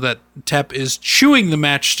readers know that Tep is chewing the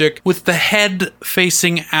matchstick with the head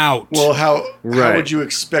facing out. well, how Right. would you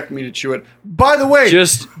expect me to chew it? By the way,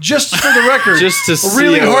 Just- for the record, just to see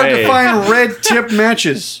really hard away. to find red tip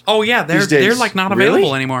matches. oh yeah, these days. they're like not Really?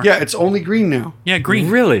 available anymore. Yeah, it's only green now. Yeah, green.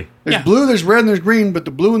 Really? There's Yeah. blue, there's red, and there's green, but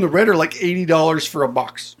the blue and the red are like $80 for a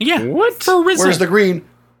box. Yeah. What? For Rizzle. Whereas the green,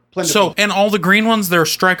 plentiful. So, and all the green ones, they're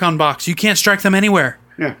strike on box. You can't strike them anywhere.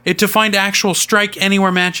 Yeah. To find actual strike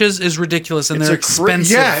anywhere matches is ridiculous, and they're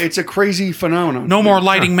expensive. Yeah, it's a crazy phenomenon. No more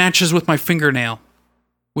lighting matches with my fingernail,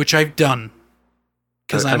 which I've done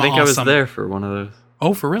because I I'm think awesome. I was there for one of those.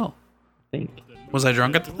 Oh, for real? I think. Was I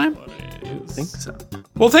drunk at the time? I think so.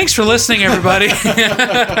 Well, thanks for listening, everybody.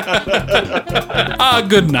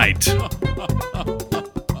 Good night.